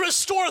 to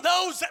restore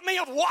those that may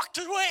have walked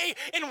away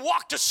and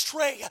walked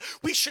astray.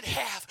 We should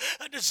have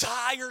a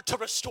desire to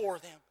restore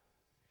them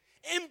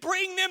and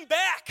bring them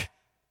back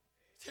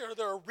to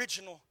their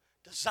original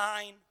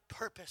design,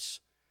 purpose,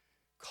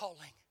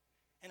 calling,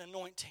 and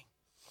anointing.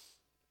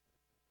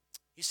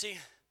 You see,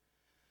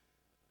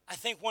 I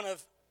think one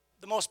of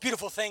the most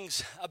beautiful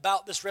things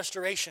about this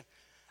restoration,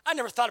 I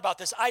never thought about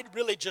this. I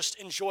really just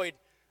enjoyed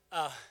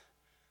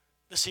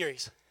the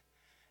series,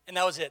 and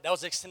that was it. That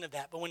was the extent of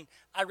that. But when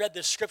I read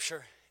this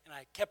scripture and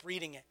I kept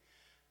reading it,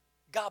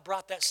 God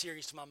brought that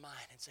series to my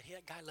mind and said, hey,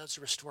 that guy loves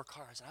to restore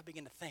cars. And I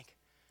began to think,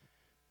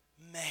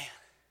 man,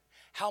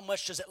 how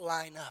much does it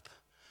line up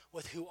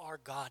with who our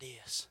God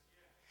is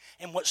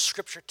and what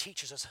scripture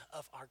teaches us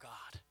of our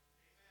God?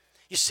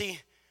 You see,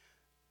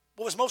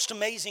 what was most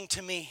amazing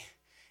to me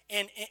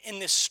in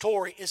this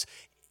story is,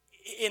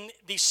 in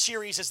these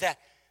series, is that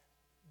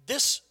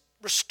this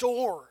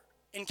restorer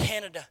in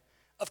Canada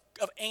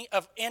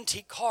of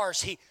antique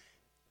cars,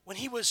 when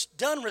he was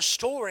done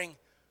restoring,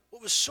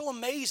 what was so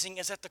amazing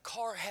is that the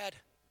car had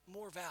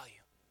more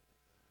value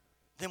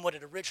than what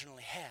it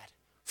originally had,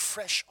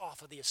 fresh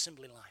off of the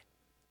assembly line.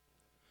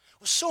 It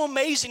was so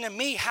amazing to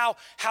me how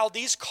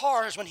these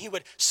cars, when he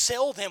would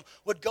sell them,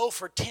 would go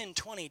for 10,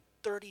 20,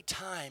 30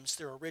 times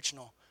their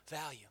original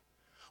value.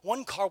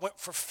 One car went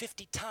for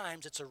 50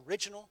 times its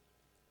original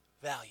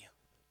value.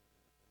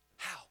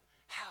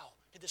 How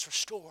did this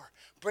restore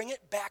bring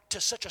it back to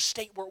such a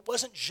state where it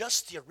wasn't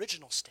just the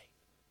original state?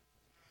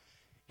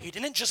 He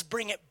didn't just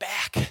bring it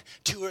back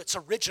to its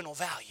original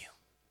value.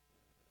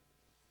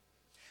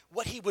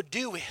 What he would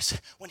do is,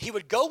 when he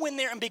would go in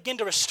there and begin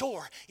to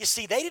restore, you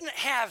see, they didn't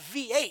have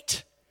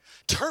V8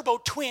 turbo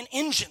twin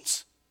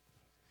engines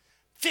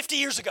 50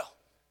 years ago,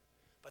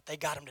 but they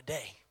got them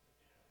today.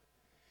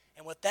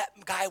 And what that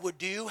guy would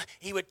do,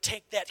 he would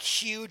take that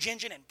huge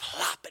engine and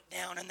plop it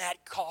down in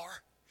that car,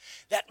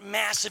 that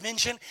massive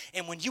engine,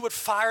 and when you would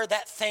fire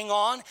that thing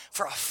on,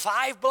 for a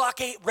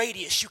 5-block 8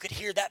 radius, you could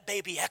hear that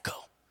baby echo.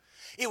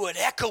 It would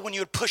echo when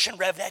you would push and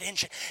rev that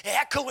engine.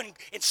 Echo and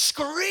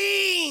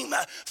scream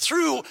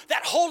through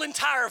that whole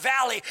entire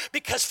valley,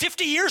 because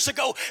 50 years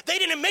ago, they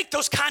didn't make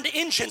those kind of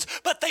engines,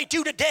 but they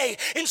do today.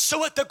 And so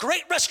what the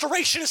Great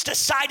Restoration has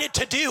decided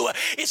to do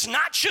is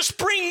not just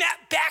bring that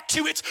back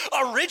to its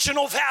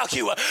original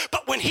value,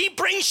 but when he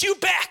brings you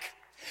back,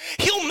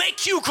 he'll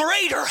make you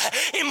greater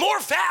and more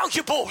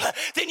valuable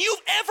than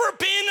you've ever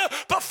been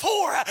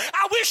before.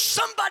 I wish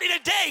somebody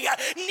today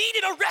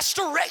needed a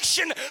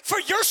restoration for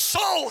your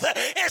soul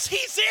as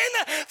he's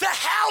in the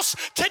house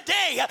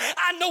today.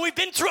 I know we've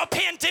been through a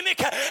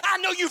pandemic. I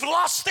know you've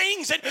lost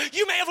things and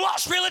you may have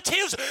lost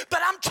relatives,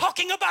 but I'm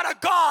talking about a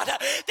God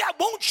that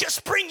won't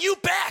just bring you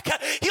back.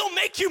 He'll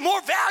make you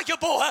more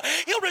valuable.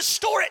 He'll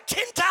restore it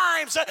 10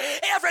 times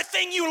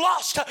everything you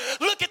lost.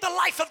 Look at the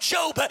life of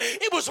Job.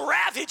 It was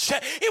ravaged.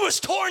 It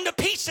was torn to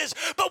pieces,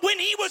 but when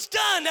he was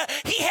done,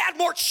 he had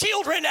more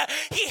children,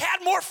 he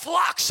had more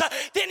flocks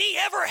than he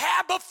ever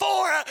had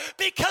before,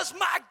 because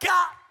my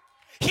God,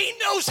 he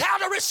knows how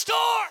to restore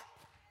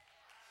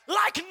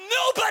like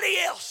nobody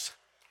else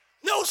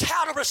knows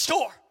how to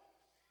restore.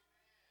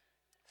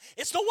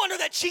 It's no wonder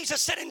that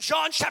Jesus said in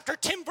John chapter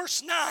 10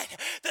 verse 9,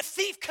 the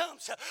thief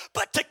comes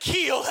but to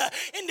kill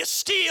and to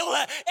steal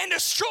and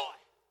destroy.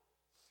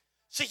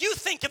 So you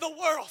think in the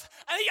world,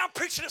 I think I'm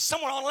preaching to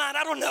someone online,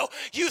 I don't know,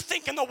 you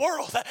think in the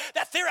world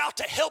that they're out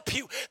to help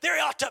you, they're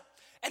out to,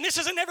 and this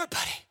isn't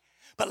everybody,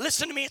 but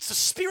listen to me, it's the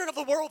spirit of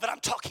the world that I'm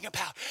talking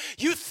about.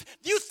 You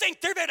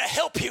think they're there to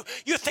help you.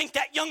 You think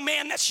that young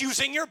man that's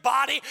using your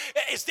body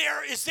is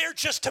there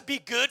just to be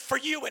good for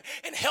you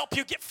and help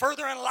you get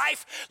further in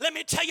life? Let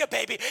me tell you,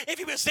 baby, if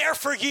he was there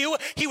for you,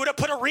 he would have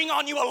put a ring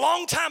on you a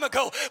long time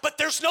ago, but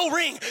there's no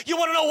ring. You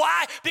want to know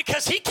why?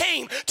 Because he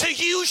came to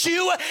use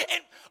you.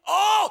 And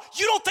oh,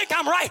 you don't think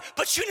I'm right,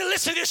 but you need to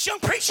listen to this young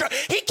preacher.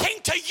 He came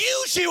to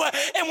use you,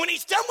 and when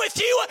he's done with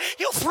you,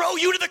 he'll throw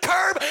you to the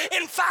curb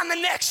and find the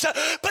next.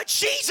 But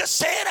Jesus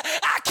said,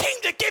 I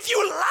came to give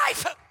you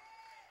life.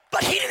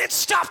 But he didn't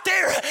stop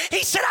there.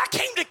 He said, I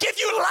came to give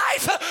you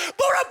life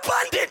more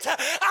abundant.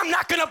 I'm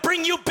not going to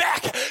bring you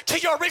back to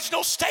your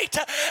original state.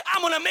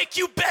 I'm going to make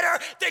you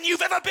better than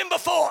you've ever been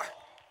before.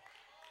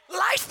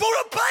 Life more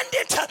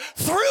abundant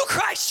through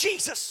Christ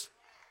Jesus.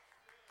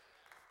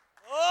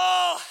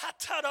 Oh,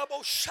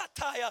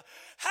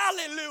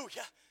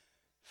 hallelujah.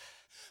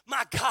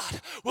 My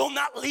God will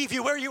not leave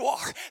you where you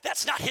are.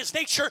 That's not his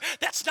nature.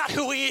 That's not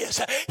who he is.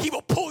 He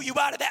will pull you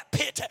out of that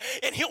pit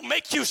and he'll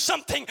make you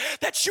something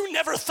that you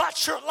never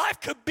thought your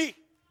life could be.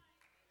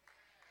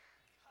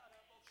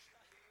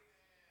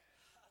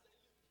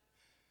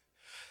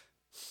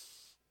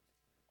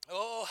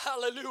 Oh,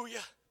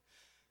 hallelujah.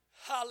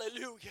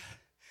 Hallelujah.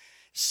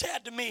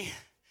 Sad to me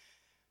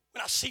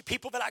when I see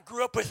people that I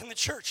grew up with in the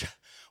church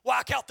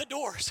walk out the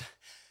doors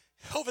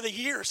over the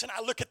years and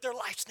I look at their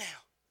lives now.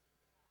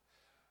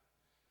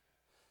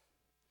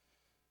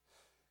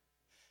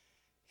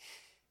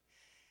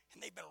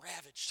 And they've been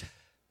ravaged.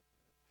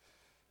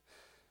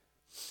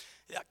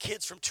 They got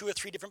kids from 2 or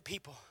 3 different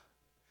people,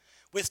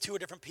 with 2 or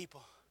different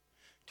people.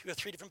 2 or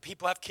 3 different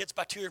people have kids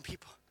by 2 different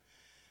people.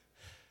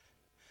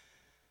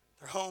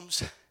 Their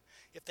homes,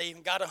 if they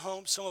even got a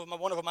home, some of them,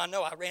 one of them I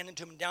know, I ran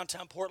into him in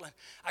downtown Portland.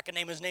 I can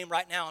name his name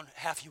right now and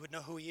half of you would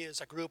know who he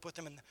is. I grew up with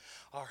him in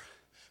our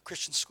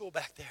Christian school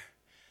back there.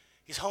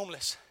 He's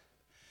homeless,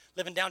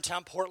 living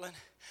downtown Portland.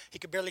 He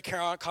could barely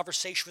carry on a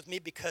conversation with me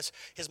because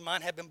his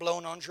mind had been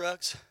blown on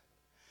drugs.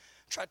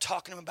 Tried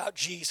talking to him about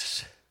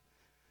Jesus.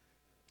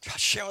 Tried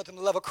sharing with him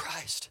the love of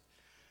Christ.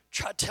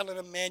 Tried telling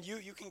him, man,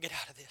 you can get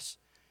out of this.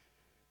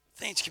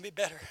 Things can be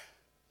better.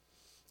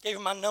 Gave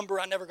him my number.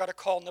 I never got a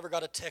call, never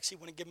got a text. He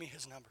wouldn't give me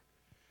his number.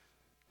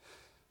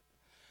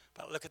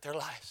 But I look at their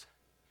lives.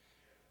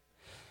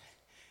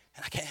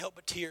 And I can't help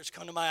but tears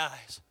come to my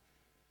eyes.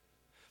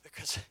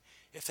 Because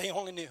if they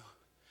only knew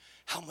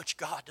how much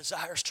God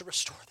desires to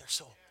restore their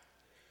soul.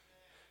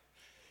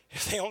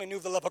 If they only knew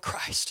the love of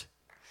Christ.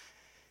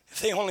 If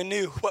they only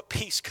knew what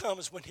peace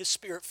comes when his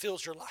spirit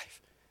fills your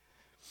life.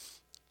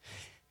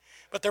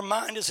 But their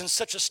mind is in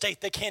such a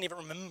state they can't even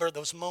remember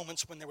those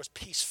moments when there was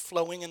peace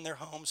flowing in their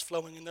homes,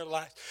 flowing in their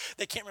lives.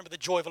 They can't remember the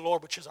joy of the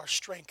Lord, which is our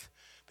strength,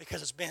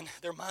 because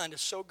their mind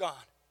is so gone.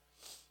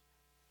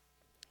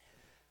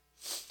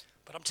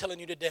 But I'm telling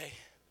you today,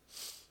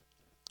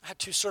 I have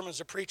 2 sermons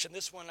to preach, and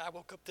this one, I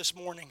woke up this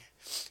morning,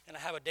 and I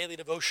have a daily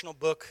devotional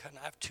book, and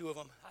I have 2 of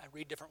them. I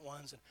read different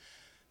ones, and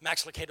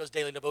Max Lucado's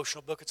daily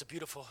devotional book. It's a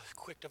beautiful,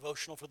 quick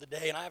devotional for the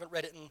day, and I haven't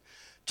read it in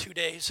 2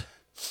 days.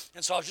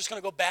 And so I was just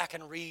going to go back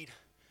and read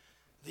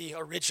the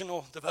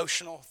original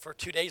devotional for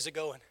 2 days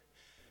ago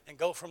and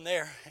go from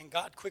there. And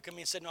God quickened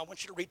me and said, no, I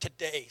want you to read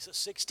today's, the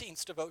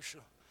 16th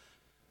devotional.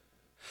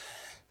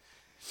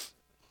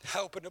 I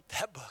opened up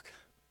that book.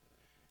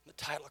 The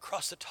title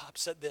across the top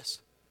said this: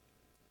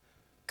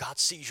 God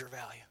sees your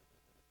value.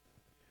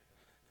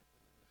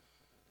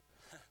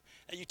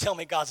 Now you tell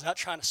me God's not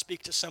trying to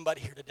speak to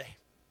somebody here today.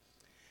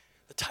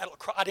 The title,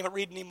 I didn't even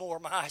read anymore.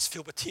 My eyes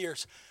filled with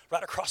tears.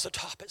 Right across the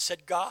top it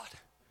said, God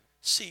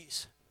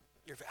sees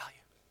your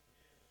value.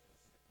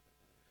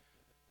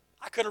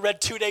 I could have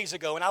read 2 days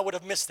ago and I would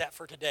have missed that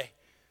for today.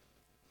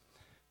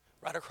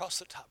 Right across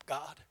the top,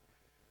 God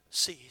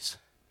sees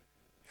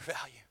your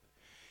value.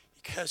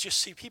 Because you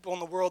see, people in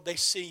the world, they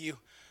see you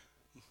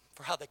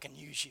for how they can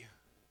use you.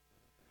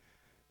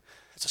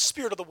 It's the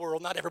spirit of the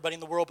world, not everybody in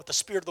the world, but the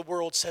spirit of the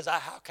world says,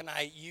 how can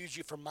I use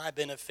you for my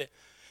benefit?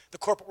 The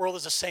corporate world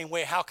is the same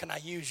way. How can I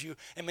use you?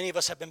 And many of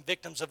us have been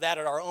victims of that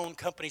at our own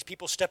companies,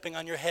 people stepping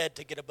on your head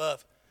to get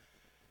above.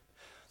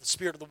 The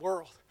spirit of the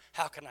world,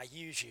 how can I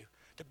use you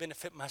to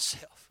benefit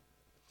myself?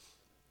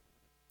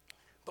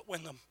 But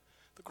when the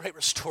great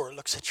restorer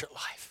looks at your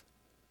life,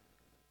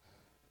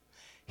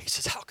 he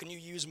says, how can you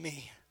use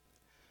me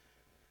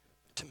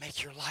to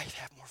make your life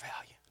have more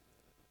value?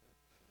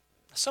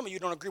 Now, some of you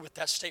don't agree with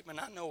that statement.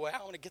 I know I'm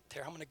going to get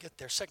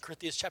there. 2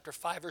 Corinthians chapter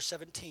 5, verse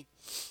 17.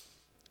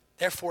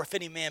 Therefore, if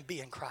any man be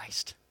in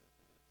Christ,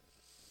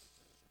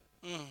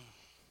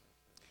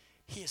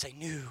 he is a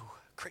new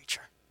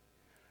creature.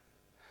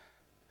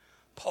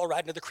 Paul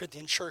writing to the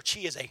Corinthian church,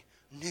 he is a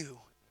new.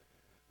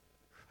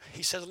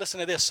 He says, listen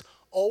to this.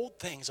 Old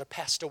things are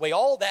passed away.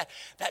 All that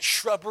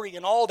shrubbery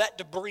and all that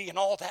debris and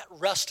all that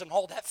rust and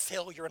all that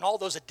failure and all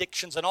those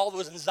addictions and all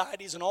those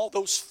anxieties and all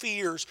those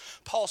fears,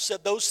 Paul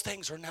said those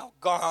things are now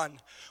gone.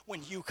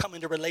 When you come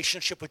into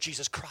relationship with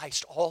Jesus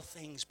Christ, all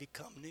things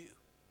become new.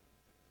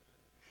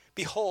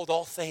 Behold,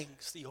 all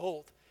things, the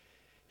old,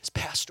 is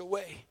passed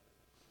away,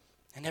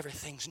 and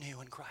everything's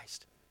new in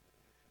Christ.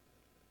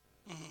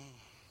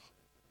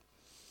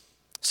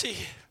 See,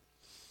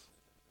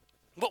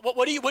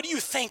 what do you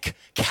think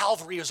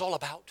Calvary is all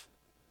about?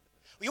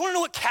 You want to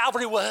know what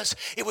Calvary was?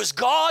 It was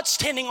God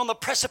standing on the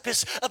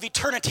precipice of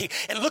eternity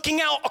and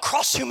looking out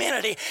across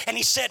humanity, and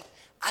he said,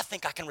 I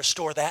think I can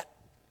restore that.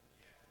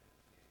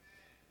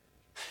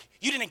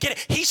 You didn't get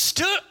it. He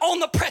stood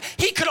on the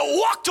he could have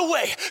walked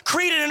away,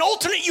 created an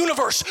alternate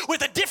universe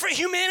with a different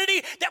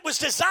humanity that was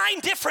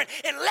designed different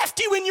and left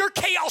you in your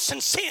chaos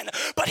and sin.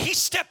 But he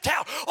stepped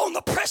out on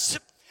the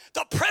precipice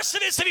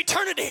of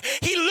eternity.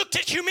 He looked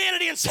at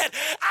humanity and said,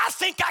 I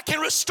think I can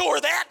restore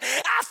that.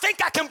 I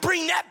think I can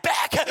bring that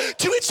back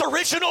to its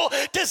original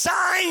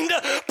designed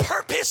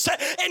purpose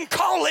and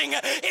calling.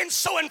 And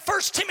so in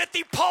 1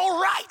 Timothy,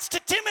 Paul writes to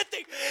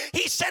Timothy,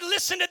 he said,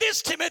 listen to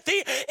this,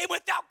 Timothy, and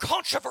without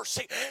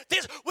controversy,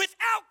 there's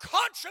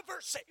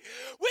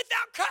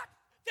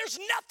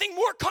nothing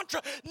more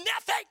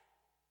nothing.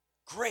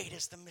 Great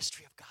is the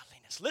mystery of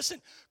godliness.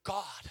 Listen,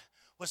 God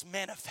was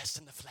manifest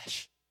in the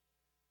flesh.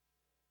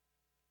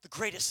 The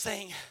greatest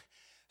thing,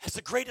 as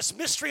the greatest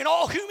mystery in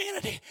all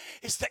humanity,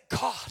 is that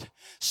God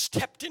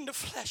stepped into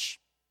flesh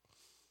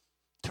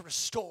to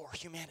restore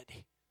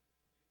humanity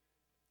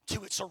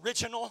to its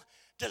original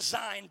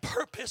design,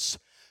 purpose,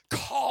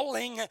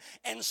 calling,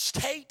 and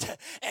state,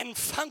 and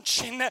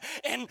function,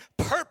 and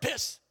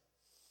purpose.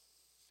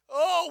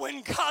 Oh,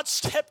 when God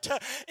stepped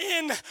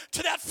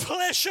into that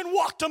flesh and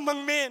walked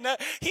among men,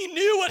 he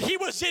knew what he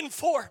was in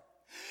for.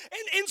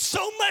 And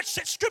so much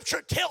that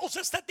Scripture tells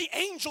us that the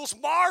angels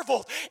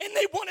marveled and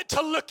they wanted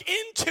to look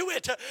into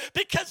it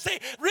because they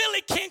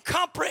really can't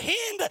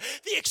comprehend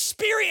the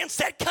experience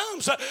that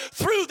comes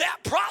through that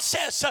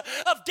process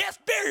of death,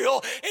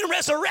 burial, and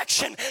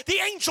resurrection. The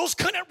angels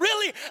couldn't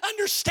really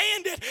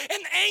understand it,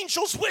 and the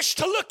angels wish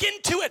to look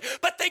into it,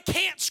 but they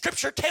can't.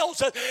 Scripture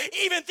tells us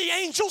even the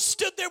angels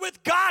stood there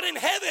with God in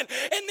heaven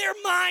and their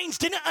minds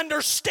didn't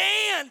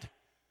understand.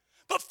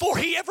 Before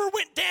he ever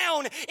went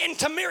down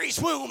into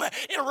Mary's womb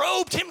and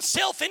robed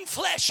himself in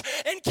flesh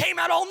and came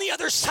out on the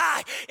other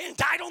side and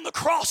died on the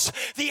cross,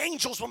 the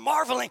angels were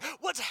marveling.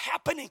 What's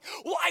happening?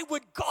 Why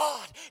would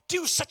God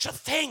do such a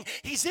thing?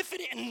 He's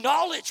infinite in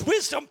knowledge,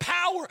 wisdom,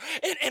 power,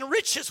 and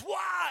riches.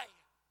 Why?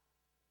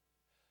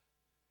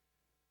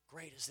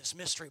 Great is this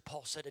mystery,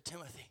 Paul said to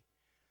Timothy.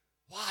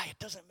 Why? It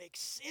doesn't make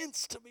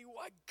sense to me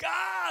why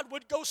God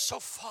would go so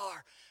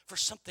far for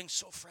something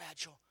so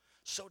fragile,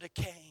 so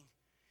decaying,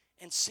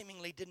 and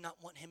seemingly did not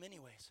want him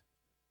anyways.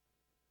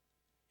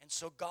 And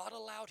so God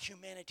allowed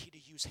humanity to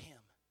use him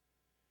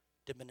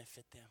to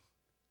benefit them.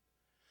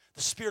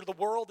 The spirit of the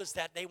world is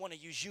that they want to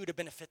use you to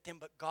benefit them,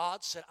 but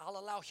God said, I'll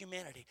allow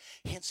humanity.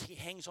 Hence, he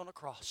hangs on a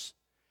cross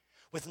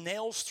with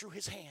nails through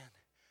his hand,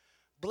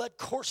 blood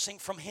coursing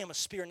from him, a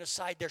spear in his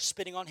side. They're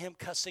spitting on him,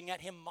 cussing at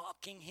him,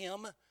 mocking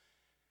him.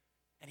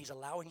 And he's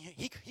allowing you.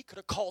 He could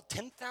have called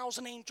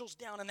 10,000 angels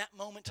down in that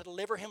moment to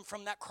deliver him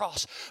from that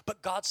cross.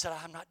 But God said,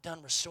 I'm not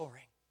done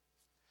restoring.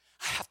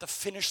 I have to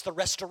finish the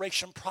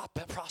restoration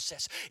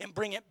process and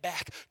bring it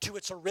back to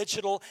its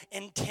original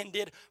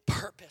intended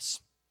purpose.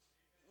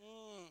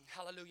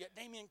 Hallelujah.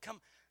 Damien, come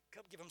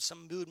give him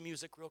some mood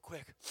music real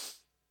quick.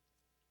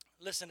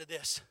 Listen to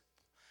this.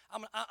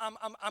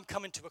 I'm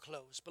coming to a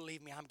close.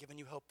 Believe me, I'm giving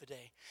you hope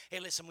today.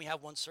 Hey, listen, we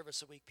have one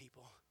service a week,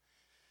 people.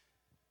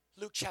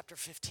 Luke chapter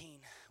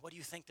 15. What do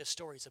you think this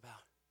story's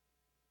about?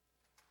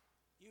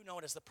 You know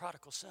it as the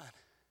prodigal son.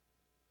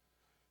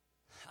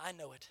 I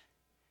know it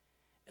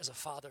as a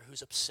father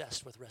who's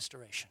obsessed with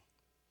restoration.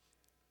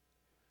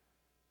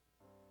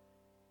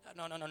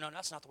 No,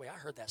 that's not the way I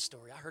heard that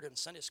story. I heard it in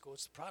Sunday school.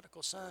 It's the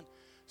prodigal son.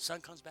 Son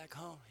comes back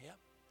home. Yep.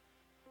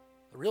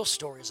 The real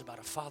story is about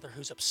a father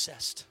who's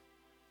obsessed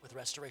with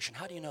restoration.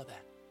 How do you know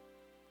that?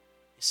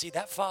 You see,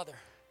 that father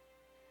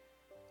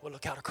will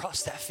look out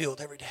across that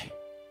field every day,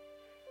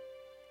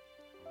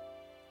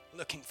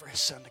 looking for his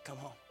son to come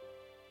home.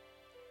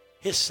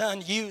 His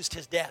son used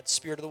his dad's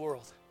spirit of the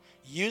world,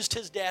 used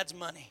his dad's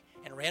money,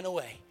 and ran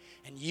away,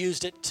 and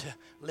used it to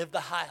live the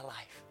high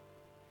life.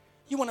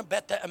 You want to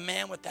bet that a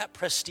man with that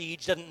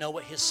prestige doesn't know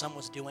what his son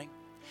was doing?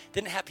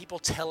 Didn't have people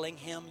telling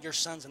him, your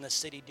son's in the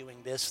city doing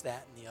this,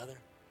 that, and the other?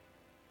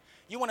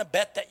 You want to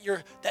bet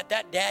that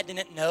that dad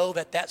didn't know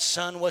that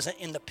son wasn't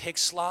in the pig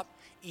slop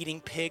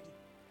eating pig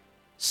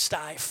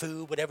sty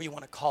food, whatever you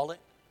want to call it?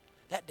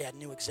 That dad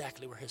knew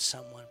exactly where his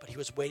son went, but he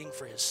was waiting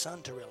for his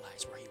son to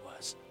realize where he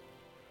was.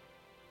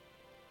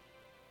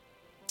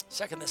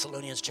 2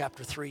 Thessalonians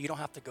chapter 3, you don't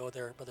have to go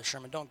there, Brother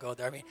Sherman, don't go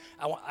there. I mean,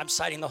 I'm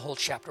citing the whole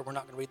chapter. We're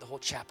not going to read the whole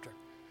chapter.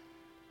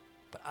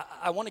 But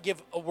I want to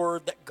give a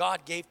word that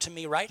God gave to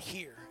me right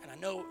here. And I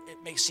know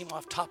it may seem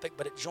off topic,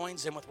 but it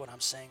joins in with what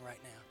I'm saying right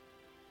now.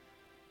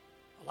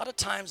 A lot of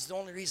times, the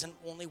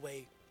only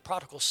way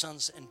prodigal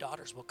sons and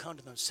daughters will come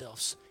to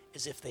themselves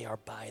is if they are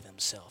by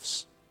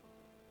themselves.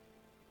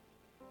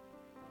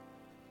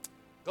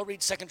 Go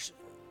read 2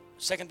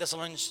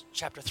 Thessalonians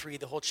chapter 3,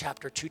 the whole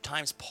chapter, 2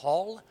 times.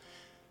 Paul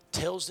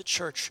tells the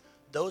church,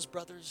 those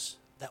brothers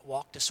that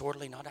walk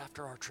disorderly, not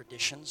after our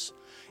traditions,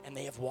 and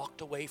they have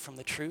walked away from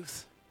the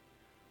truth,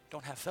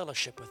 don't have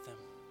fellowship with them.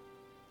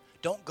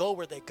 Don't go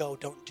where they go.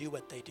 Don't do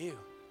what they do.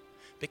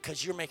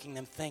 Because you're making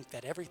them think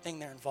that everything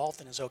they're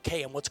involved in is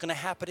okay. And what's going to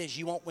happen is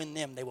you won't win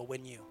them, they will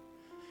win you.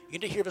 You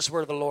need to hear this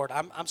word of the Lord.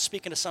 I'm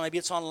speaking to some, maybe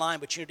it's online,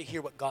 but you need to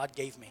hear what God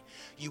gave me.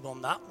 You will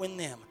not win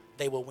them,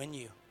 they will win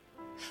you.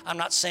 I'm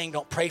not saying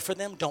don't pray for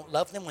them, don't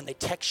love them. When they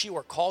text you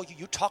or call you,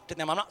 you talk to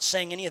them. I'm not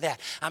saying any of that.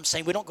 I'm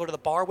saying we don't go to the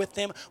bar with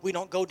them. We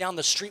don't go down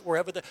the street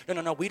wherever.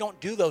 No. We don't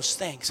do those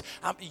things.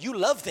 You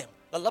love them.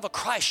 The love of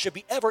Christ should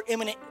be ever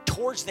imminent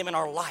towards them in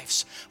our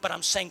lives. But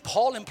I'm saying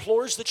Paul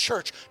implores the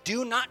church,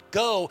 do not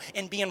go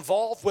and be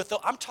involved with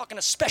I'm talking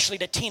especially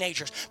to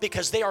teenagers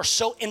because they are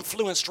so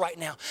influenced right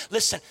now.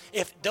 Listen,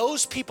 if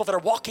those people that are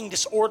walking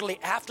disorderly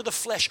after the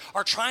flesh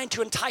are trying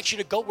to entice you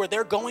to go where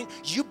they're going,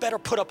 you better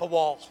put up a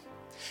wall.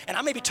 And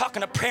I may be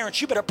talking to parents,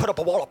 you better put up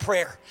a wall of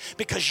prayer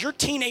because your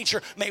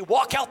teenager may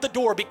walk out the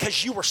door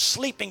because you were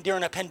sleeping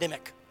during a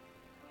pandemic.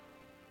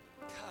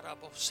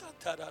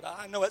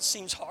 I know it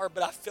seems hard,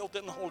 but I felt it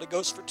in the Holy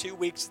Ghost for 2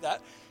 weeks. For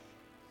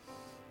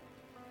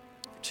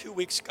 2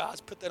 weeks,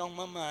 God's put that on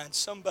my mind.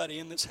 Somebody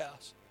in this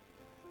house,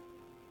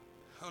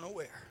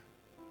 unaware.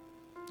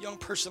 Young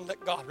person, let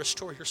God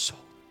restore your soul.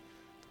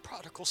 The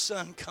prodigal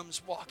son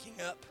comes walking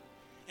up.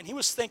 And he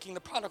was thinking,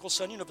 the prodigal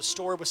son, you know the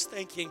story, was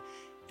thinking,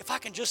 if I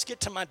can just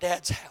get to my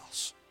dad's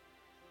house,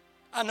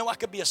 I know I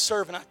could be a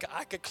servant.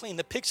 I could clean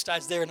the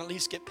pigsties there and at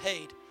least get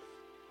paid.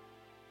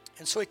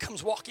 And so he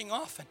comes walking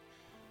off, and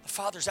the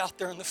father's out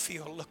there in the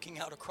field looking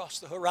out across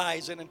the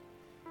horizon, and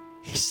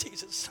he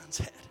sees his son's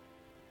head.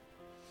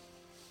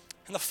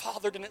 And the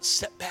father didn't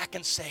sit back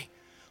and say,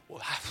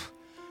 well,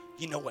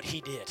 you know what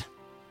he did.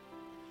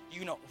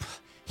 You know,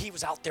 he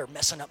was out there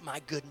messing up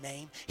my good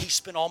name. He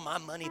spent all my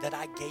money that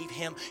I gave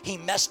him. He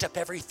messed up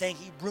everything.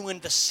 He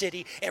ruined the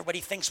city. Everybody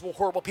thinks we're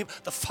horrible people.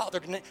 The father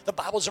didn't, the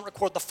Bible doesn't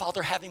record the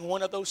father having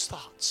one of those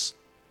thoughts.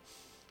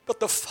 But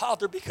the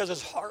father, because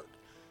his heart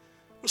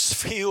was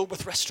filled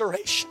with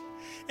restoration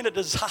and a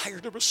desire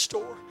to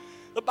restore,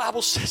 the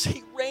Bible says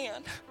he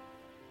ran.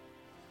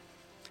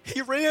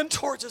 He ran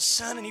towards his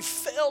son and he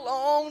fell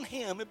on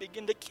him and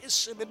began to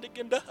kiss him and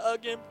began to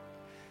hug him.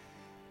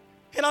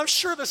 And I'm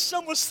sure the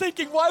son was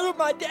thinking, why would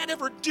my dad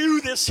ever do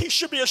this? He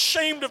should be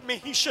ashamed of me.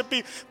 He should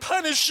be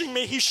punishing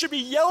me. He should be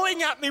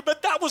yelling at me.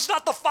 But that was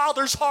not the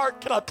father's heart.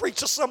 Can I preach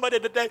to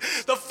somebody today?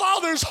 The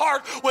father's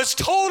heart was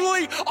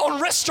totally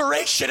on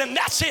restoration, and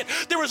that's it.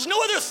 There was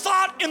no other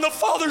thought in the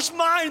father's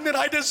mind than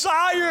I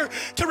desire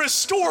to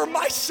restore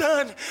my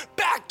son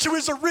back to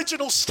his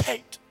original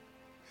state.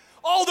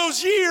 All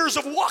those years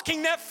of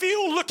walking that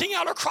field, looking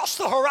out across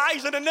the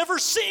horizon and never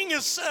seeing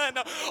his son.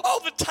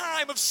 All the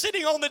time of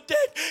sitting on the deck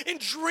and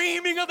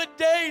dreaming of the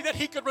day that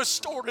he could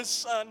restore his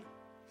son.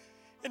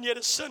 And yet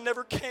his son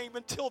never came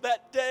until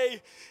that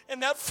day.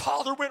 And that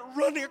father went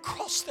running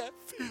across that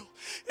field.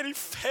 And he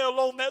fell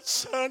on that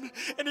son.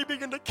 And he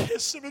began to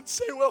kiss him and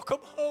say, welcome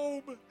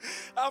home.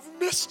 I've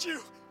missed you.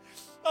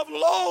 I've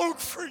longed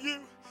for you.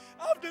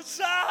 I've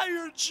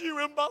desired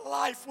you in my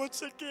life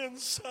once again,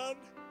 son.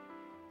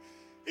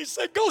 He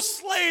said, go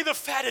slay the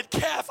fatted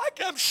calf.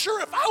 I'm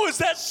sure if I was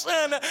that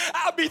son,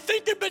 I'd be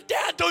thinking, but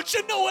Dad, don't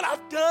you know what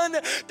I've done?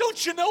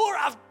 Don't you know where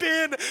I've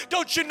been?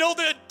 Don't you know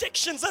the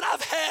addictions that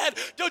I've had?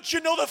 Don't you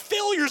know the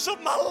failures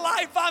of my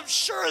life? I'm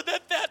sure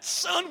that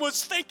son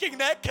was thinking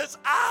that because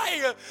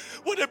I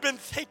would have been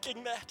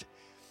thinking that.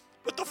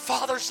 But the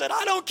father said,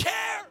 I don't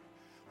care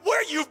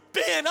where you've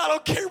been. I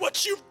don't care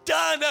what you've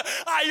done.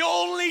 I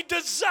only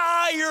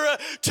desire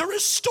to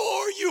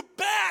restore you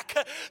back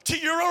to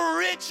your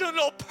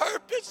original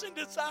purpose and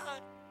design.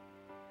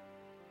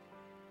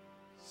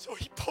 So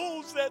he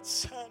pulls that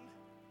son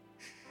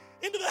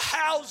into the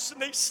house,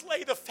 and they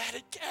slay the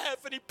fatted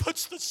calf, and he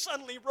puts the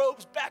sunly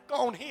robes back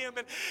on him,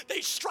 and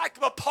they strike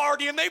him a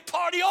party, and they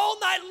party all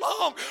night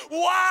long.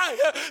 Why?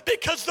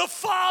 Because the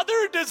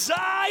Father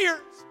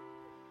desires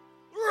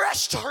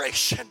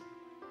restoration.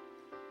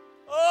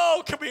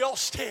 Oh, can we all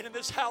stand in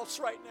this house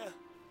right now?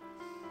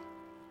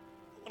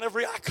 When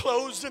every eye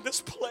closed in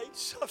this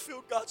place, I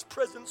feel God's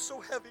presence so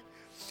heavy.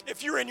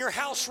 If you're in your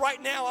house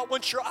right now, I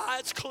want your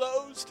eyes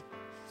closed.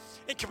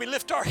 And can we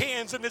lift our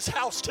hands in this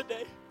house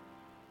today?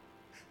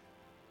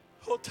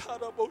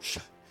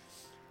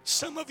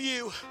 Some of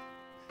you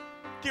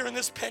during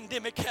this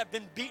pandemic have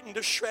been beaten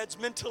to shreds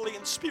mentally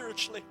and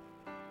spiritually.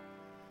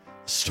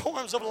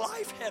 Storms of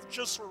life have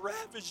just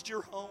ravaged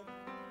your home.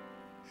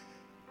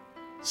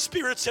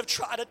 Spirits have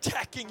tried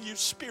attacking you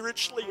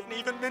spiritually and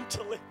even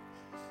mentally.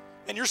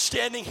 And you're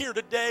standing here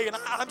today, and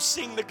I'm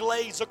seeing the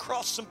glaze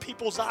across some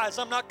people's eyes.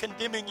 I'm not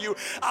condemning you.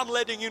 I'm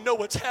letting you know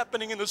what's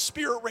happening in the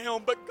spirit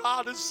realm. But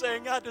God is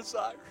saying, I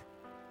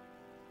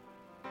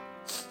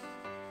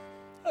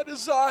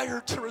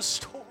desire to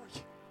restore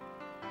you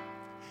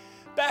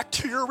back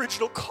to your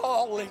original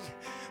calling,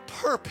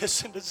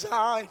 purpose, and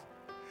design.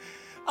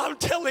 I'm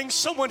telling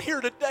someone here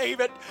today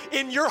that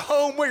in your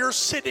home where you're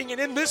sitting and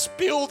in this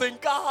building,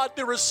 God,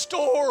 the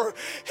restorer,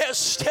 has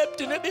stepped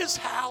into this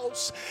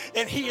house,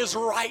 and he is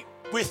right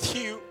with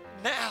you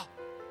now.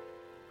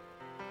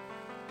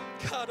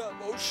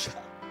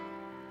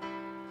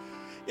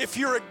 If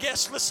you're a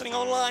guest listening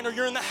online, or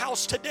you're in the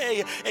house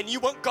today and you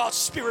want God's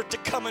Spirit to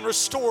come and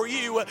restore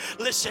you,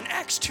 listen,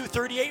 Acts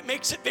 2:38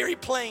 makes it very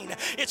plain.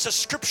 It's a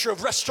scripture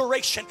of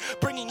restoration,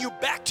 bringing you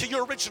back to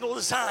your original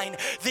design.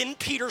 Then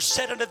Peter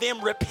said unto them,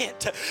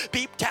 repent,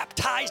 be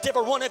baptized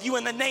every one of you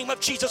in the name of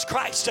Jesus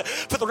Christ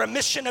for the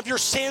remission of your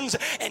sins,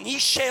 and ye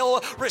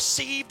shall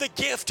receive the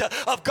gift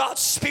of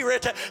God's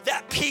Spirit.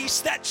 That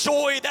peace, that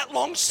joy, that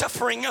long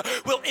suffering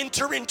will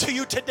enter into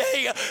you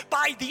today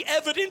by the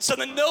evidence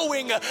and the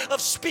knowing of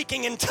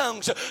speaking in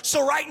tongues.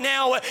 So right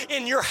now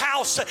in your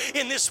house,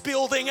 in this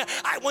building,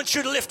 I want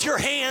you to lift your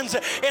hands,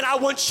 and I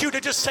want you to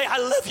just say, I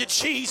love you,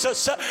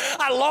 Jesus.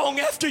 I long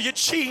after you,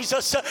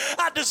 Jesus.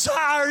 I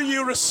desire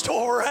you,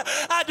 restorer.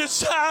 I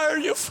desire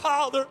you,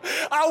 Father.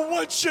 I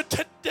want you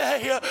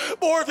today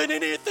more than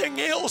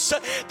anything else.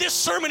 This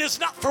sermon is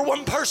not for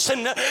one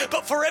person,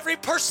 but for every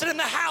person in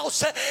the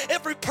house,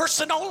 every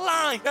person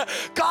online.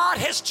 God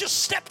has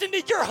just stepped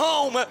into your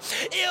home.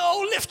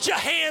 Oh, lift your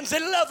hands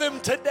and love him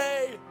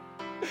today.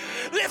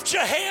 Lift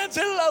your hands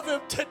and love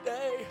him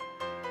today.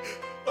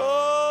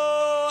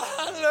 Oh,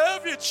 I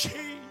love you,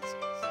 Jesus.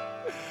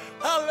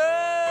 I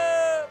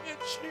love you,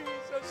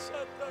 Jesus.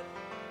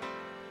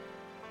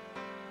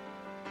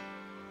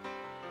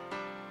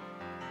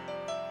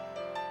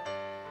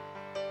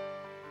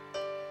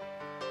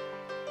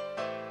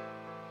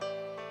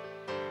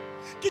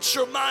 Get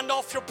your mind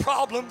off your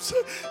problems.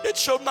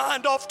 Get your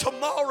mind off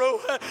tomorrow.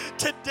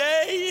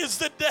 Today is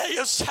the day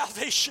of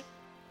salvation.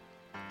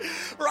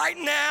 Right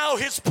now,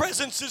 his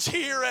presence is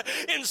here,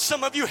 and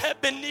some of you have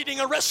been needing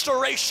a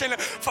restoration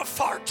for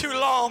far too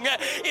long.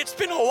 It's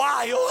been a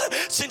while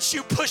since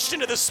you pushed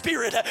into the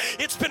Spirit.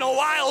 It's been a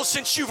while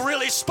since you've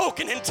really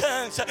spoken in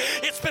tongues.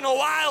 It's been a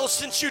while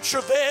since you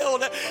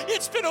travailed.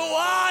 It's been a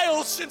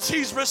while since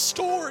he's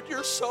restored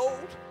your soul.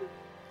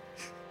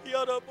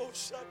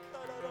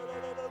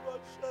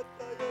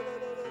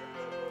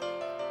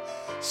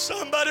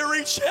 Somebody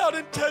reach out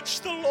and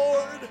touch the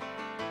Lord.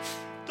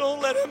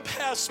 Don't let him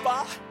pass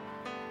by.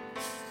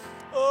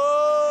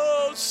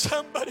 Oh,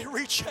 somebody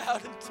reach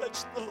out and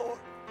touch the Lord.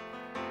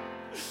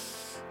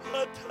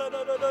 I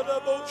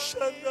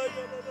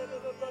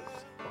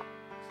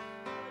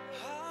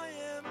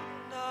am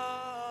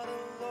not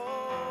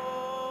alone,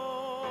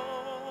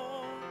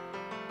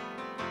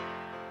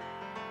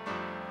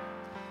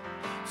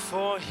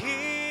 for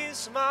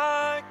he's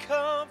my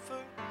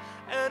comfort,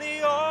 and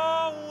he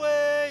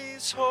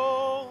always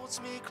holds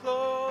me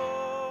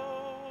close.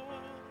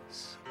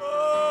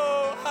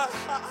 Oh,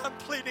 I'm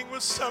pleading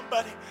with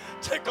somebody.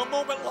 Take a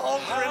moment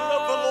longer and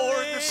love the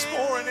Lord this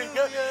morning.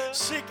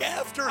 Seek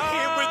after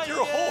him with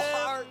your whole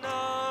heart.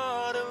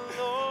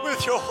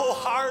 With your whole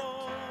heart,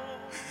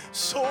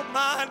 soul,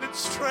 mind, and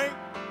strength.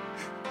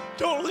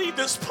 Don't leave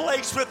this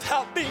place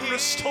without being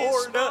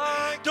restored.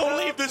 Don't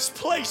leave this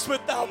place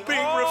without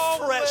being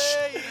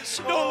refreshed.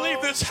 Don't leave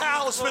this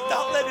house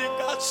without letting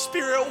God's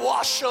Spirit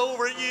wash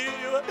over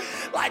you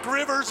like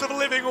rivers of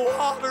living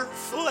water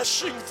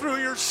fleshing through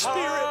your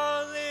spirit.